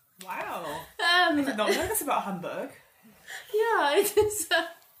 Wow. I did not know this about Hamburg. Yeah, it is.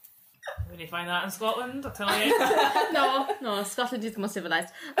 When you find that in Scotland, I'll tell you. No, Scotland is more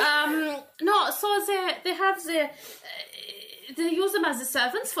civilized. No, so they have they use them as the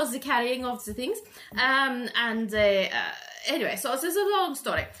servants for the carrying of the things. Anyway, so this is a long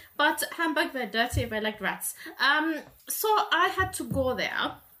story. But Hamburg were dirty, were like rats. So I had to go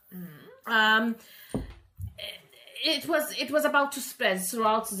there. It was about to spread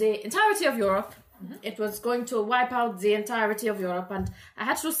throughout the entirety of Europe. Mm-hmm. It was going to wipe out the entirety of Europe, and I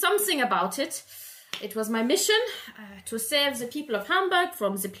had to do something about it. It was my mission to save the people of Hamburg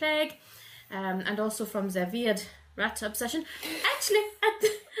from the plague, and also from their weird rat obsession. Actually, at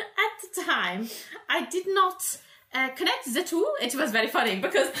the time, I did not connect the two. It was very funny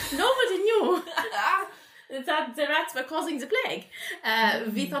because nobody knew that the rats were causing the plague.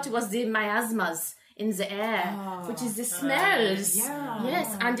 We thought it was the miasmas in the air, which is the smells.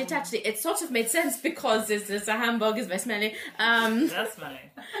 Yes, and it sort of made sense because this Hamburg is very smelly. That's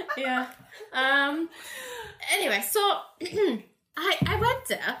smelly. Yeah. Anyway, so I went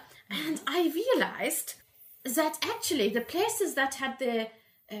there and I realized that actually the places that had the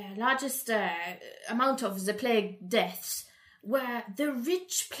largest amount of the plague deaths were the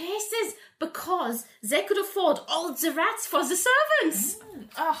rich places because they could afford all the rats for the servants.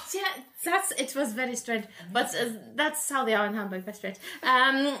 Yeah, it was very strange, but that's how they are in Hamburg. Very strange.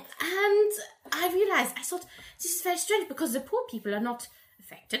 And I realized, I thought this is very strange because the poor people are not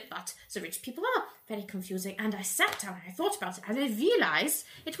affected, but the rich people are. Very confusing. And I sat down and I thought about it, and I realized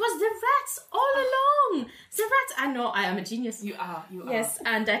it was the rats all along. The rats. I know I am a genius. You are. Yes,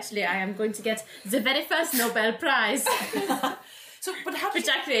 and actually I am going to get the very first Nobel Prize. So, but how which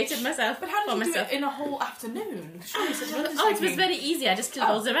I created myself. But how did you do it in a whole afternoon? Surely it was very easy. I just killed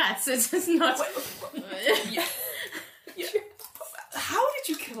all the rats. It's just not. Yeah. How did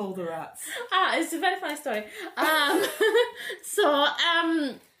you kill all the rats? It's a very funny story.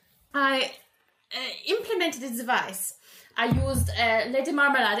 I implemented a device. I used Lady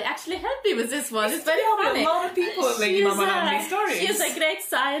Marmalade. They actually helped me with this one. It's very funny. A lot of people with Lady Marmalade in these stories. She's a great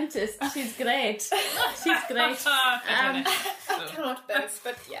scientist. She's great. She's great. I cannot boast,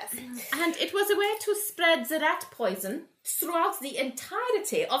 but yes. And it was a way to spread the rat poison throughout the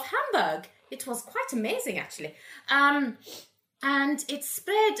entirety of Hamburg. It was quite amazing, actually. And it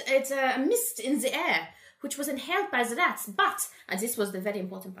spread, it's a mist in the air, which was inhaled by the rats. But, and this was the very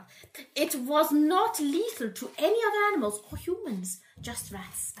important part, it was not lethal to any other animals or humans, just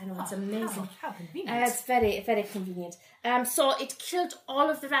rats. I know, it's amazing. How convenient. It's very, very convenient. So it killed all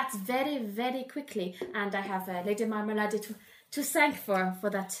of the rats very, very quickly. And I have Lady Marmalade to thank for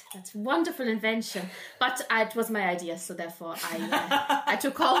that wonderful invention. But it was my idea, so therefore I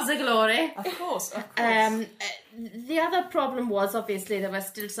took all the glory. Of course. The other problem was, obviously, there were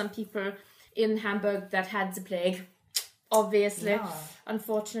still some people in Hamburg that had the plague, obviously,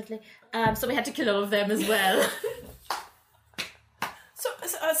 unfortunately. So we had to kill all of them as well. So,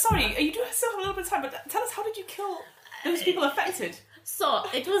 sorry, you do still have a little bit of time, but tell us, how did you kill those people affected? So,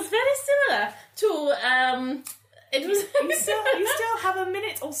 it was very similar to... You still have a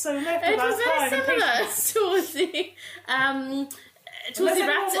minute or so left. It was very similar to the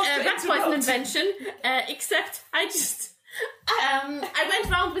rat poison invention, except I went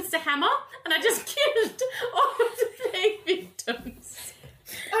round with the hammer and I just killed all of the plague victims.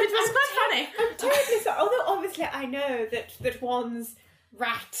 It was quite funny. I'm terribly sorry. Although obviously I know that one's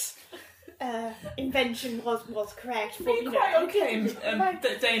rat invention was correct. But, quite okay,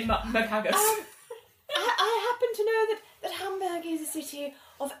 Dame McHaggis. I happen to know that Hamburg is a city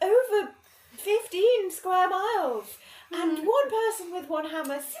of over 15 square miles, and one person with one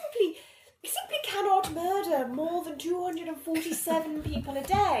hammer simply cannot murder more than 247 people a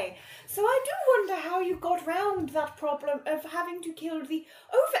day. So I do wonder how you got round that problem of having to kill the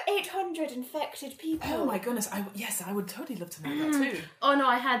over 800 infected people. Oh my goodness, I would totally love to know that too. Oh no,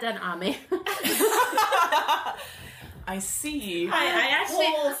 I had an army. I see. I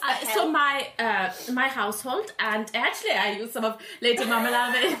actually, so my household, and actually I used some of Lady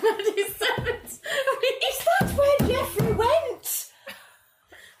Marmalade. Is that where Jeffrey went?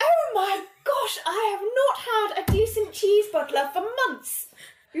 Oh my gosh, I have not had a decent cheese butler for months.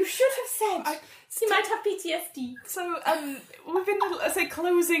 You should have said. She might have PTSD. So, within the, let's say,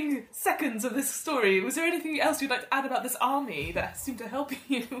 closing seconds of this story, was there anything else you'd like to add about this army that seemed to help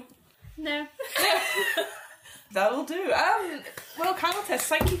you? No. That'll do. Well, Countess,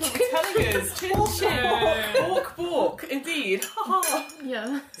 thank you for telling us. Chin chin. Bork bork, indeed.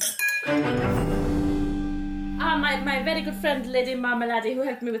 Yeah. My very good friend Lady Marmalade, who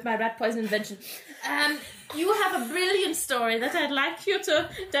helped me with my rat poison invention. You have a brilliant story that I'd like you to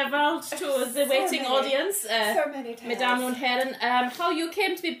divulge to the waiting audience. So many times. Mesdames und Herren, how you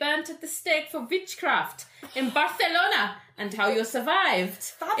came to be burnt at the stake for witchcraft in Barcelona and how you survived.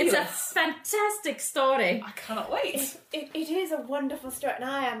 Fabulous. It's a fantastic story. I cannot wait. It is a wonderful story, and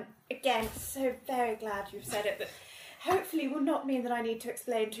I am, again, so very glad you've said it, but hopefully will not mean that I need to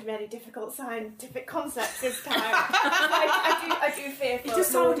explain too many difficult scientific concepts this time. I do fear for It does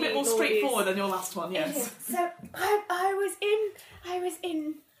sound a bit more Lordies. straightforward than your last one, It is. yes. So I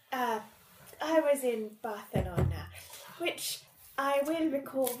was in Barcelona, which I will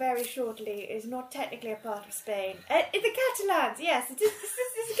recall very shortly is not technically a part of Spain. The Catalans, yes, it is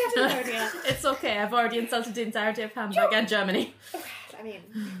Catalonia. It's okay, I've already insulted the entirety of Hamburg and Germany. I mean,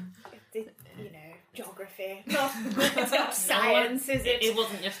 geography, it's not science, is it? It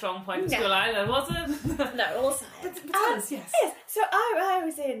wasn't your strong point in No. school either, was it? No, all science. But tell us, yes. Yes, so I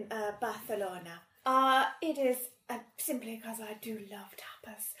was in Barcelona. It is simply because I do love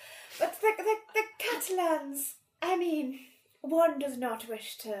tapas. But the Catalans, I mean, one does not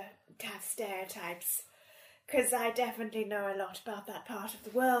wish to have stereotypes, because I definitely know a lot about that part of the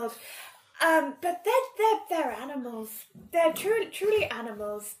world. But they're animals. They're truly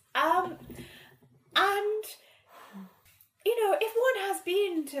animals. And, if one has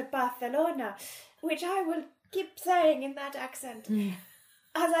been to Barcelona, which I will keep saying in that accent,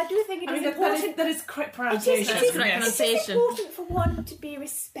 as I do think it is important... that is correct pronunciation. It is correct yes. pronunciation. It's important for one to be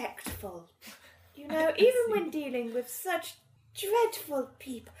respectful. Even when dealing with such dreadful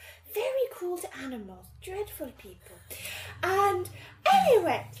people. Very cruel to animals. Dreadful people. And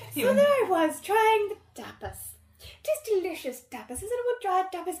anyway, so there I was trying the tapas. It is delicious tapas. It's a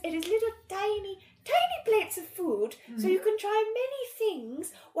dried tapas. It is little tiny plates of food, so you can try many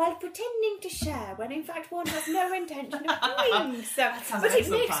things while pretending to share, when in fact one has no intention of doing so. But it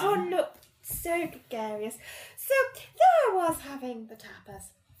makes one look so gregarious. So there I was having the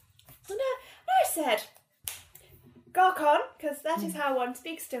tapas. And I said, Garcon, because that is how one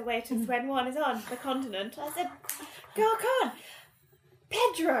speaks to waiters when one is on the continent. I said, Garcon,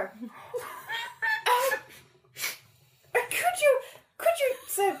 Pedro, could you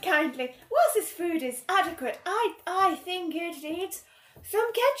so kindly, whilst this food is adequate, I think it needs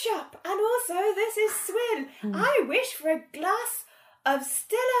some ketchup, and also this is swill. I wish for a glass of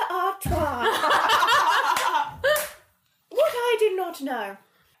Stella Artois. What I did not know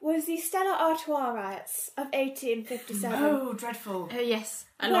was the Stella Artois riots of 1857. Oh, dreadful. Yes.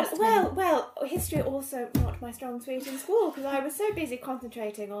 Well, history also not my strong suit in school, because I was so busy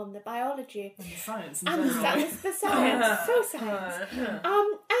concentrating on the biology And the science. and the science, so science.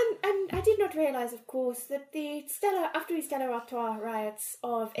 And I did not realise, of course, that after the Stella Artois riots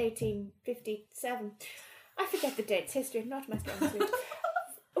of 1857, I forget the dates, history, not my strong suit.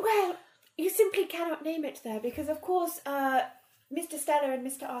 Well, you simply cannot name it there, because of course, Mr. Stella and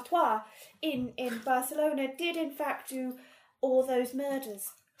Mr. Artois in Barcelona did in fact do all those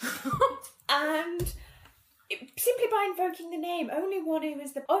murders. And simply by invoking the name, only one who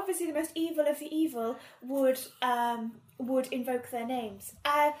is obviously the most evil of the evil would invoke their names.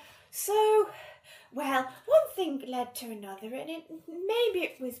 Well, one thing led to another, and maybe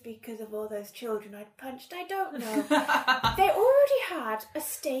it was because of all those children I'd punched, I don't know. They already had a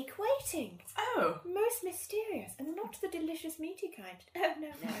steak waiting. Oh. Most mysterious, and not the delicious meaty kind. Oh,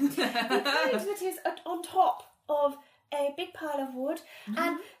 no. The kind that is on top of a big pile of wood,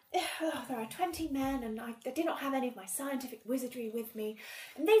 and there are 20 men, and I did not have any of my scientific wizardry with me,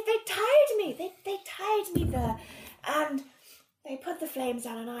 and they tied me. They tied me there, and they put the flames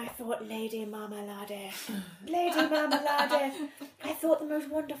down, and I thought, Lady Marmalade, I thought the most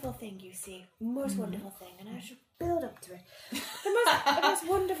wonderful thing, you see, most wonderful thing, and I should build up to it. The most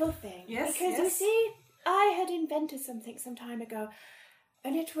wonderful thing, Yes, because you see, I had invented something some time ago,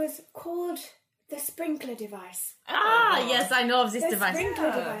 and it was called the sprinkler device. Yes, I know of this The device.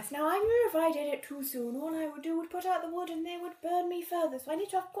 sprinkler device. Now, I knew if I did it too soon, all I would do would put out the wood and they would burn me further. So I need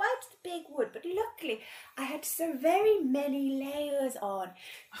to have quite big wood. But luckily, I had so very many layers on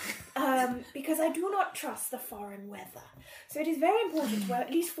because I do not trust the foreign weather. So it is very important to wear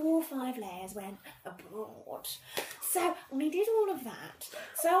at least 4 or 5 layers when abroad. So we did all of that.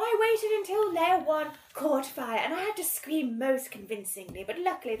 So I waited until layer 1 caught fire, and I had to scream most convincingly, but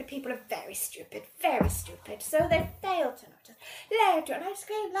luckily the people are very stupid, so they failed to notice. Layer 2, and I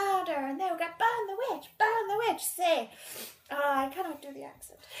screamed louder, and they would go, burn the witch, say. I cannot do the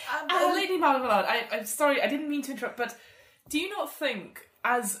accent. Lady Marmalade, I'm sorry, I didn't mean to interrupt, but do you not think,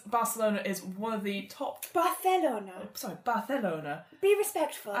 as Barcelona is one of the top... Barcelona. Barcelona. Be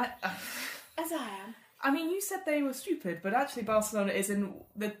respectful. As I am. I mean, you said they were stupid, but actually Barcelona is in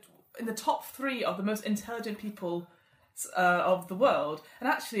the top 3 of the most intelligent people of the world. And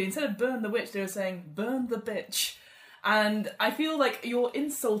actually, instead of burn the witch, they were saying burn the bitch. And I feel like your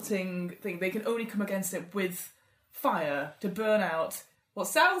insulting thing, they can only come against it with fire to burn out what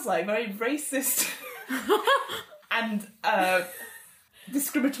sounds like very racist and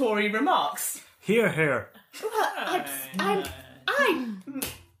discriminatory remarks. Here. Well,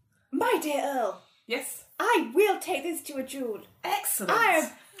 my dear Earl. Yes. I will take this to a duel. Excellent. I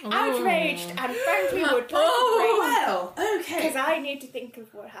am outraged and frankly would like to well, okay. Because I need to think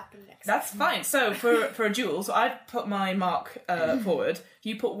of what happened next. That's fine. So for a duel, so I put my mark forward.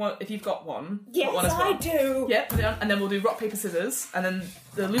 You put one if you've got one. Yes, put one as well. I do. Yep, put it on, and then we'll do rock paper scissors, and then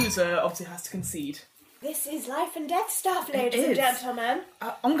the loser obviously has to concede. This is life and death stuff, ladies is. and gentlemen.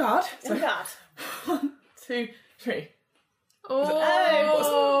 On guard. On guard. 1, 2, 3.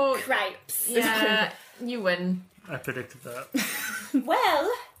 Oh, cripes. yeah, you win. I predicted that.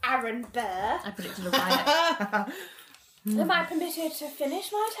 Well, Aaron Burr, I predicted a riot. am I permitted to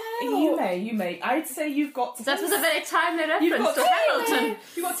finish my turn? You may. I'd say you've got... That was a very timely You've reference got to Hamilton.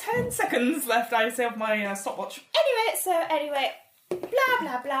 You've got 10 seconds left, I'd say, of my stopwatch. Anyway, blah,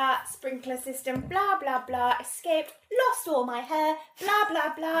 blah, blah, sprinkler system, blah, blah, blah, escaped, lost all my hair, blah,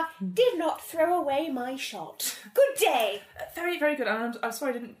 blah, blah, did not throw away my shot. Good day. Very, very good. And I'm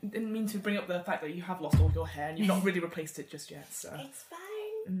sorry, I didn't mean to bring up the fact that you have lost all your hair and you've not really replaced it just yet, so... It's fine.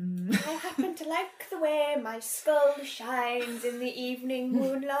 I happen to like the way my skull shines in the evening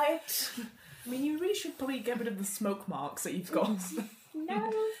moonlight. I mean, you really should probably get rid of the smoke marks that you've got.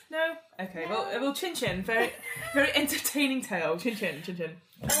 No. No? Okay, well, chin-chin. Very, very entertaining tale. Chin-chin. To the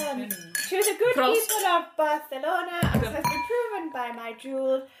good people of Barcelona, as has been proven by my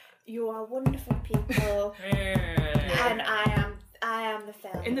duel, you are wonderful people. And I am the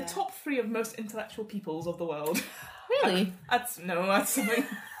failure. In the top 3 of most intellectual peoples of the world. Really? That's something...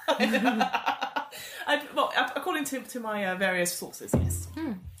 according to my various sources, yes.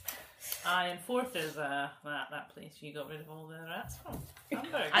 And 4th is that place you got rid of all the rats from.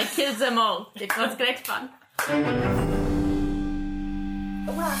 Hamburg. I killed them all. It was great fun.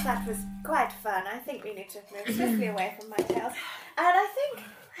 Well, that was quite fun. I think we need to move swiftly away from my tales. And I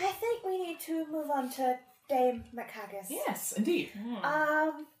think we need to move on to Dame McHaggis. Yes, indeed.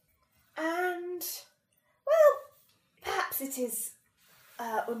 And, well, perhaps it is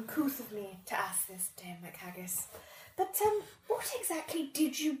uncouth of me to ask this, Dame McHaggis, but what exactly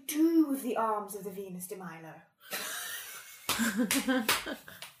did you do with the arms of the Venus de Milo? I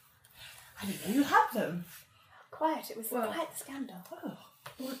didn't know you had them. Quite, it was quite the scandal.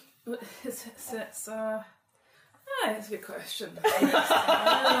 It's a good question.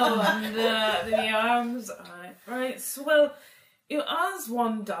 And the arms, right. So, well, as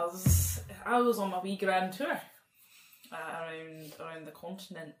one does, I was on my wee grand tour around the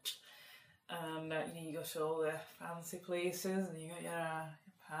continent, and you go to all the fancy places, and you got your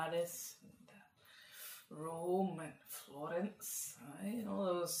Paris, and Rome, and Florence, right, all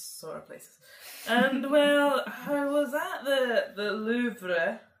those sort of places. And well, I was at the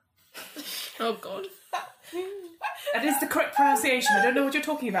Louvre. Oh God. That is the correct pronunciation. I don't know what you're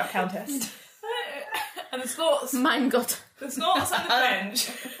talking about, Countess. And the Scots. Mein Gott. The Scots and the French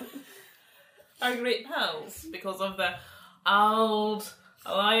are great pals because of the Old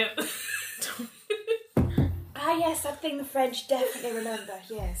Alliance. Ah, yes, that thing the French definitely remember,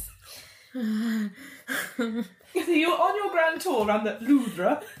 yes. So you're on your grand tour around the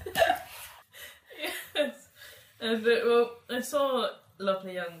Louvre. Yes. And well, I saw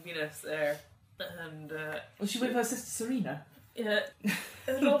lovely young Venus there. And Was she with her sister Serena? yeah,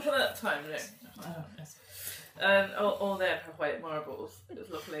 and all for that time now. Oh, yes. And all there, her white marbles. It was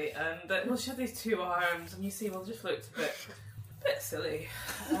lovely. And well, she had these 2 arms, and you see, well, just looked a bit silly.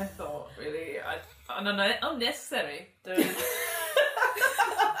 And I thought, really, unnecessary. They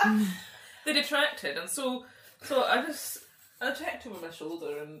detracted, and so I checked over my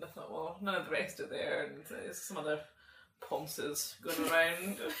shoulder, and I thought, well, none of the rest are there, and there's some other ponces going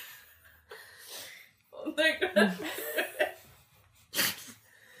around.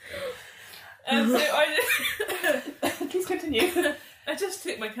 And so I Please continue. I just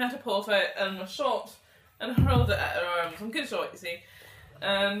took my catapult out and my shot, and hurled it at her arms. I'm good shot, you see.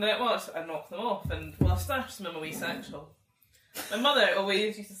 And I knocked them off, and I stashed them in my wee satchel. My mother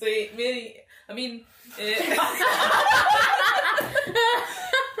always used to say, Mary, that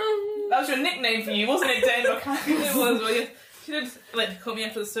was your nickname for you, wasn't it, Dame? It was, well, yeah. She did call me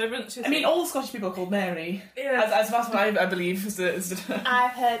after the servant. All Scottish people are called Mary. Yeah. As far as I believe is the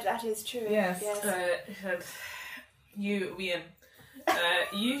I've heard that is true. Yes. She said, you, Ian,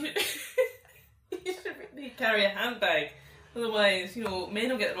 you should really carry a handbag. Otherwise, men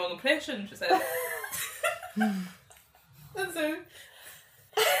will get the wrong impression, she said. And so...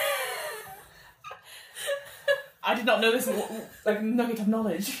 I did not know this nugget of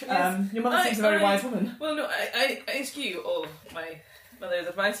knowledge. Yes. Your mother seems a very wise woman. Well, no, I eschew all my mother's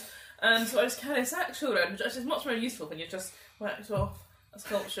advice, and so I just carry a satchel around, which is much more useful when you just whacked off a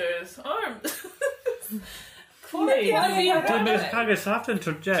sculpture's arms. Colleen, I have to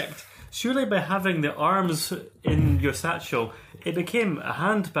interject. Surely by having the arms in your satchel, it became a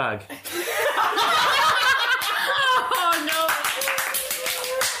handbag.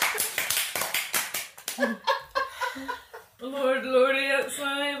 Lordy,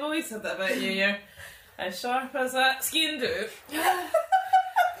 I've always said that about you. You're as sharp as that skin do.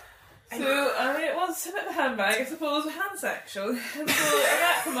 So, it was a bit of a handbag, I suppose, a hand satchel. And so I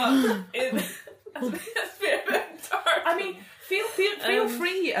wrapped them up in a bit dark. I mean, feel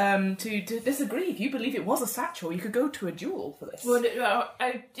free to disagree. If you believe it was a satchel, you could go to a duel for this. Well,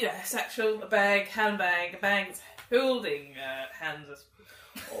 a satchel, a bag, handbag, a bag holding hands is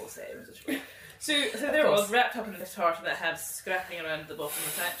all the same. So there it was, wrapped up in this tartan that had scrapping around the bottom of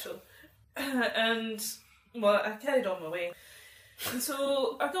the satchel. And, I carried on my way. And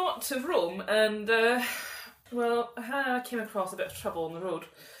so I got to Rome, and, I came across a bit of trouble on the road.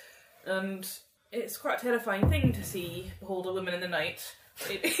 And it's quite a terrifying thing to behold a woman in the night.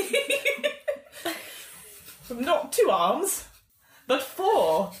 Not 2 arms, but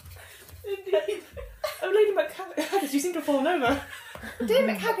 4. Indeed. Oh, Lady McHaggis, you seem to have fallen over. Dame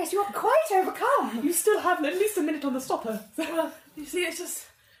McHaggis, you are quite overcome. You still have at least a minute on the stopper. Well, you see, it's just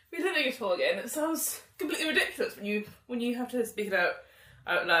reliving it all again. It sounds completely ridiculous when you have to speak it out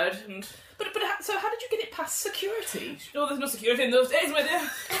loud. And So how did you get it past security? no, there's no security in those days, my dear.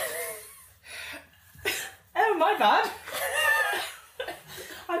 Oh, my bad.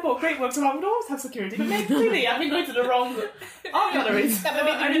 I bought Great Works and I would always have security, but maybe clearly I've been going to the wrong art galleries. That would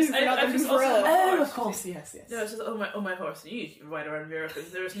be the news for another Hoover. Oh, of course, yes. No, it's just on my horse. You can ride around Europe, and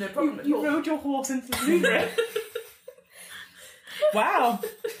there is no problem at all. You rode your horse into the Louvre. Wow.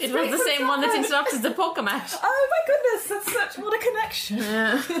 It was the same one that interrupted the poker match. Oh my goodness, what a connection.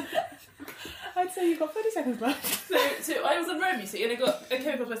 Yeah. I'd say you've got 30 seconds left. So I was in Rome, you see, and I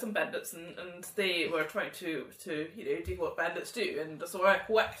came across by some bandits, and they were trying to do what bandits do, and so I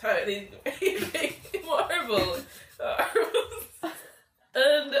whacked out these big marble arms,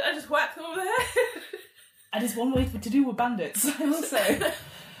 and I just whacked them over the head. And it's one way to do with bandits, I will say.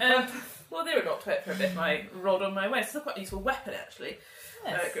 Well, they were knocked out for a bit. My rod on my waist. It's quite a useful weapon, actually.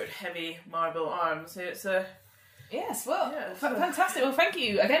 Yes. Good heavy marble arms. So it's a. Yes, well, Yeah, fantastic. Well, thank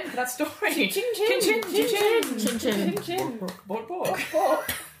you again for that story. Chin chin. Chin chin. Chin chin. Chin chin. Chin chin. Bork bork.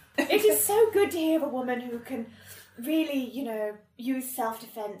 It is so good to hear a woman who can really, use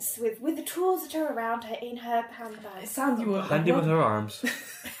self-defence with the tools that are around her in her handbag. It sounds you were Handy with her arms.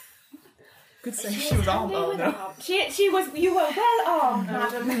 Good say she was armed. handy Oh, with no. arm. She was. You were well armed,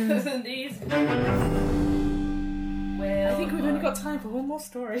 madam. Indeed. Well, I think we've only got time for one more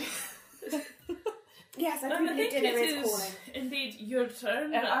story. Yes, I I think think dinner it is calling. is indeed your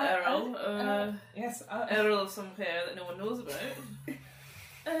turn, Earl. Earl. Yes. Earl of some pair that no one knows about.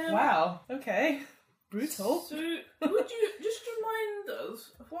 Wow. Okay. Brutal. So, would you just remind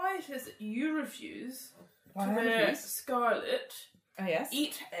us why it is that you refuse Why to I wear refuse? scarlet, Oh yes.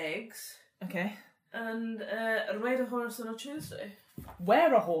 eat eggs, Okay. and ride a horse on a Tuesday?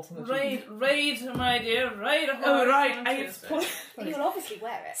 Wear a horse on the Tuesday. Ride, my dear, ride a horse Oh right. on a Tuesday. You'll obviously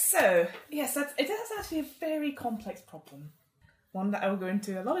wear it. So yes, it is actually a very complex problem. One that I will go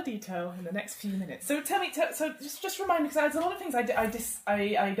into a lot of detail in the next few minutes. So tell me, so just remind me, because there's a lot of things I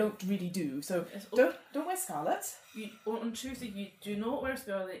don't really do. So Yes, don't wear scarlet. on Tuesday, you do not wear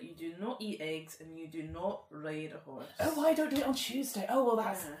scarlet, you do not eat eggs, and you do not ride a horse. Oh, I don't do it on Tuesday. Oh well,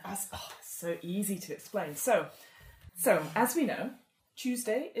 that's so easy to explain. So as we know,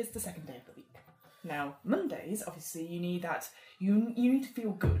 Tuesday is the second day of the week. Now, Mondays, obviously, you need that. You need to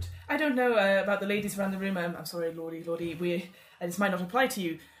feel good. I don't know about the ladies around the room. I'm sorry, Lordy. This might not apply to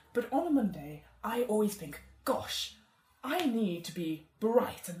you. But on a Monday, I always think, gosh, I need to be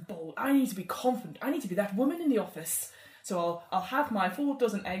bright and bold. I need to be confident. I need to be that woman in the office. So I'll have my 4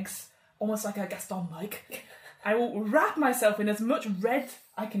 dozen eggs. almost like a Gaston-like. I will wrap myself in as much red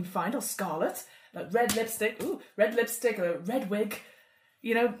I can find, or scarlet, like red lipstick, or red wig.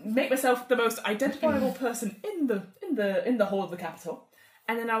 You know, make myself the most identifiable person in the whole of the capital,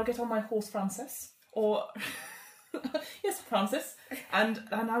 and then I'll get on my horse Francis, or yes, Francis, and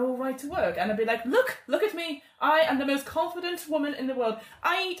I will ride to work, and I'll be like, look at me, I am the most confident woman in the world.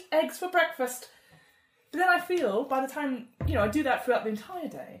 I eat eggs for breakfast. But then I feel, by the time, I do that throughout the entire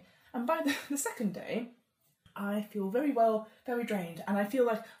day, and by the second day, I feel very drained, and I feel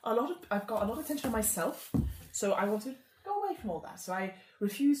like I've got a lot of attention on myself, so I want to go away from all that, so I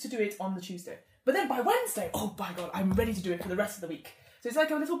refuse to do it on the Tuesday. But then by Wednesday, oh my god, I'm ready to do it for the rest of the week. So it's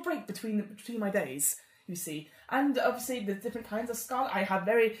like a little break between my days, you see. And obviously the different kinds of scarlet, I have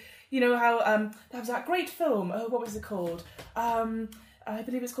very, how, there was that great film, what was it called? I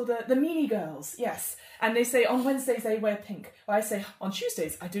believe it's called the Meanie Girls, yes. And they say on Wednesdays they wear pink. Well, I say on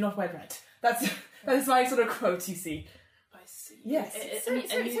Tuesdays I do not wear red. That is my sort of quote, you see. I see. Yes. So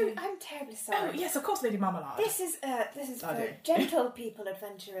I'm terribly sorry. Oh yes, of course, Lady Marmalade. This is for gentle people,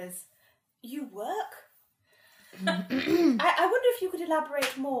 adventurers. You work? I wonder if you could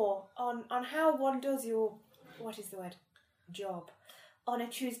elaborate more on how one does your, what is the word, job on a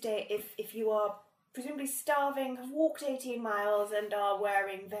Tuesday if you are presumably starving, have walked 18 miles and are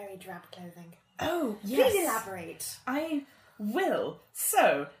wearing very drab clothing. Oh, yes. Please elaborate. I will.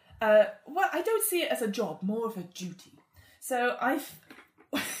 So, I don't see it as a job, more of a duty. So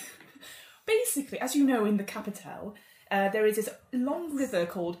basically, as you know, in the capital, there is this long river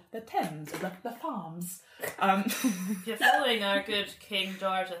called the Thames, or the Farms. You're following our good King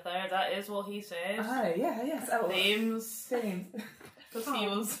George III, that is what he says. Yes. Thames. Thames. Because he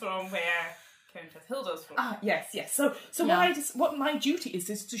was from where Countess Hilda's from. Yes. So what my duty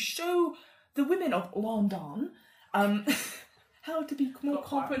is to show the women of London how to be more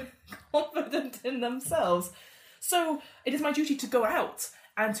confident in themselves. So it is my duty to go out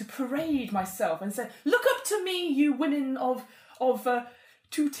and to parade myself and say, look up to me, you women of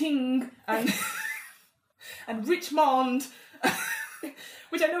Tooting and and Richmond,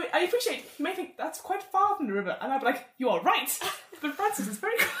 which I appreciate. You may think that's quite far from the river, and I'd be like, you are right, but Francis is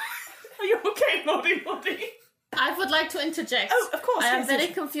very. Are you okay, Lottie? I would like to interject. Oh, of course. I am very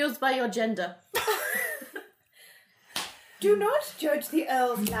confused by your gender. Do not judge the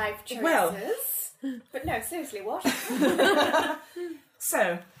Earl's life choices. Well. But no, seriously, what?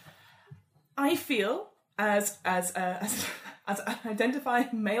 So, I feel as an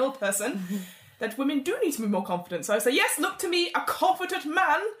identified male person that women do need to be more confident. So I say, yes, look to me, a confident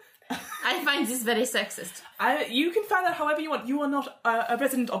man. I find this very sexist. You can find that however you want. You are not a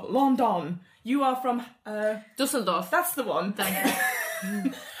resident of London. You are from Dusseldorf. That's the one.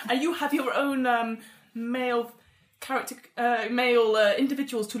 And you have your own male character, male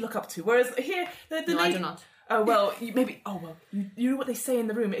individuals to look up to. Whereas here, the no, lady... I do not. Oh well, you know what they say in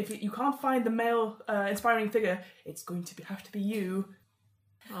the room. If you can't find the male inspiring figure, it's going to have to be you.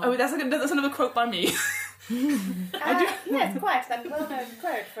 Oh, that's another quote by me. Yes, quite that well-known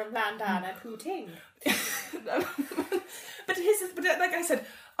quote from Landan and Hooting. But like I said,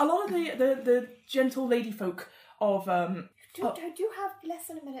 a lot of the gentle lady folk of Do have less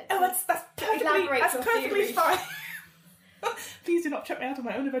than a minute. Oh, that's perfectly fine. Please do not chuck me out of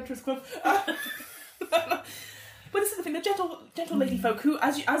my own adventurers club. But this is the thing: the gentle lady folk who,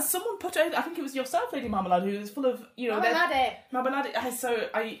 as someone put it, I think it was yourself, Lady Marmalade, who is full of Marmalade. So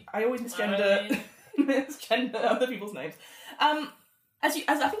I always misgender other people's names. As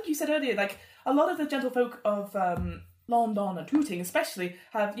I think you said earlier, like a lot of the gentlefolk of London and Tooting, especially,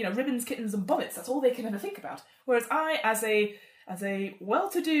 have ribbons, kittens, and bonnets. That's all they can ever think about. Whereas I, as a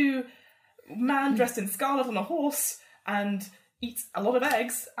well-to-do man dressed in scarlet on a horse and eats a lot of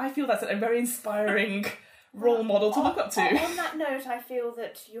eggs, I feel that's a very inspiring role model to look up to. On that note, I feel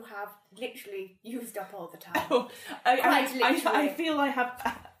that you have literally used up all the time. Oh, I feel I have.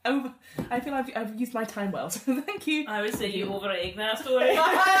 I feel I've used my time well, so thank you. I would say you over-egg that story.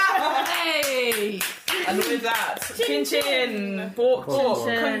 Hey! And with that, chin chin, bork bork.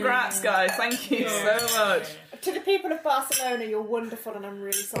 Congrats, guys! Thank you so much. To the people of Barcelona, you're wonderful, and I'm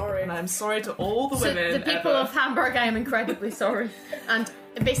really sorry. And I'm sorry to all the women. To the people of Hamburg, I am incredibly sorry, and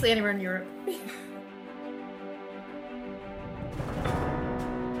basically anywhere in Europe.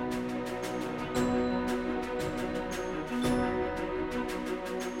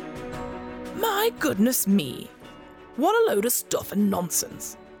 My goodness me. What a load of stuff and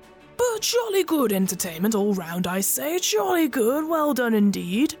nonsense. But jolly good entertainment all round, I say. Jolly good, well done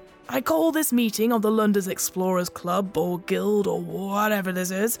indeed. I call this meeting of the London's Explorers Club or Guild or whatever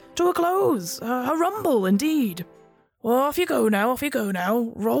this is to a close. A rumble indeed. Well, off you go now.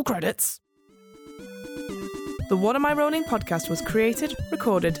 Roll credits. The What Am I Rolling podcast was created,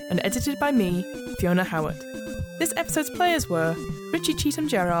 recorded, and edited by me, Fiona Howard. This episode's players were Richie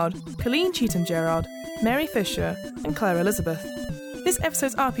Cheetham-Gerard, Colleen Cheetham-Gerard, Mary Fisher, and Claire Elizabeth. This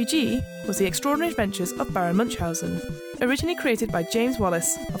episode's RPG was The Extraordinary Adventures of Baron Munchausen, originally created by James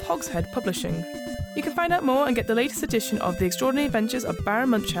Wallace of Hogshead Publishing. You can find out more and get the latest edition of The Extraordinary Adventures of Baron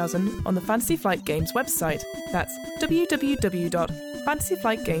Munchausen on the Fantasy Flight Games website. That's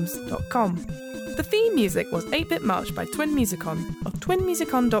www.fantasyflightgames.com. The theme music was 8-Bit March by Twin Musicon of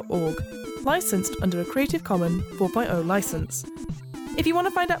twinmusicon.org, licensed under a Creative Commons 4.0 license. If you want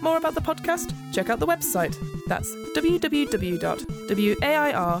to find out more about the podcast, check out the website. That's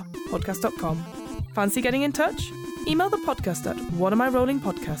www.wairpodcast.com. Fancy getting in touch? Email the podcast at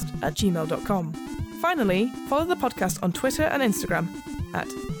whatamirollingpodcast@gmail.com. Finally, follow the podcast on Twitter and Instagram at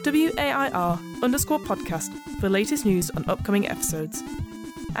WAIR_podcast for the latest news on upcoming episodes.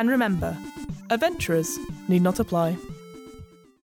 And remember, adventurers need not apply.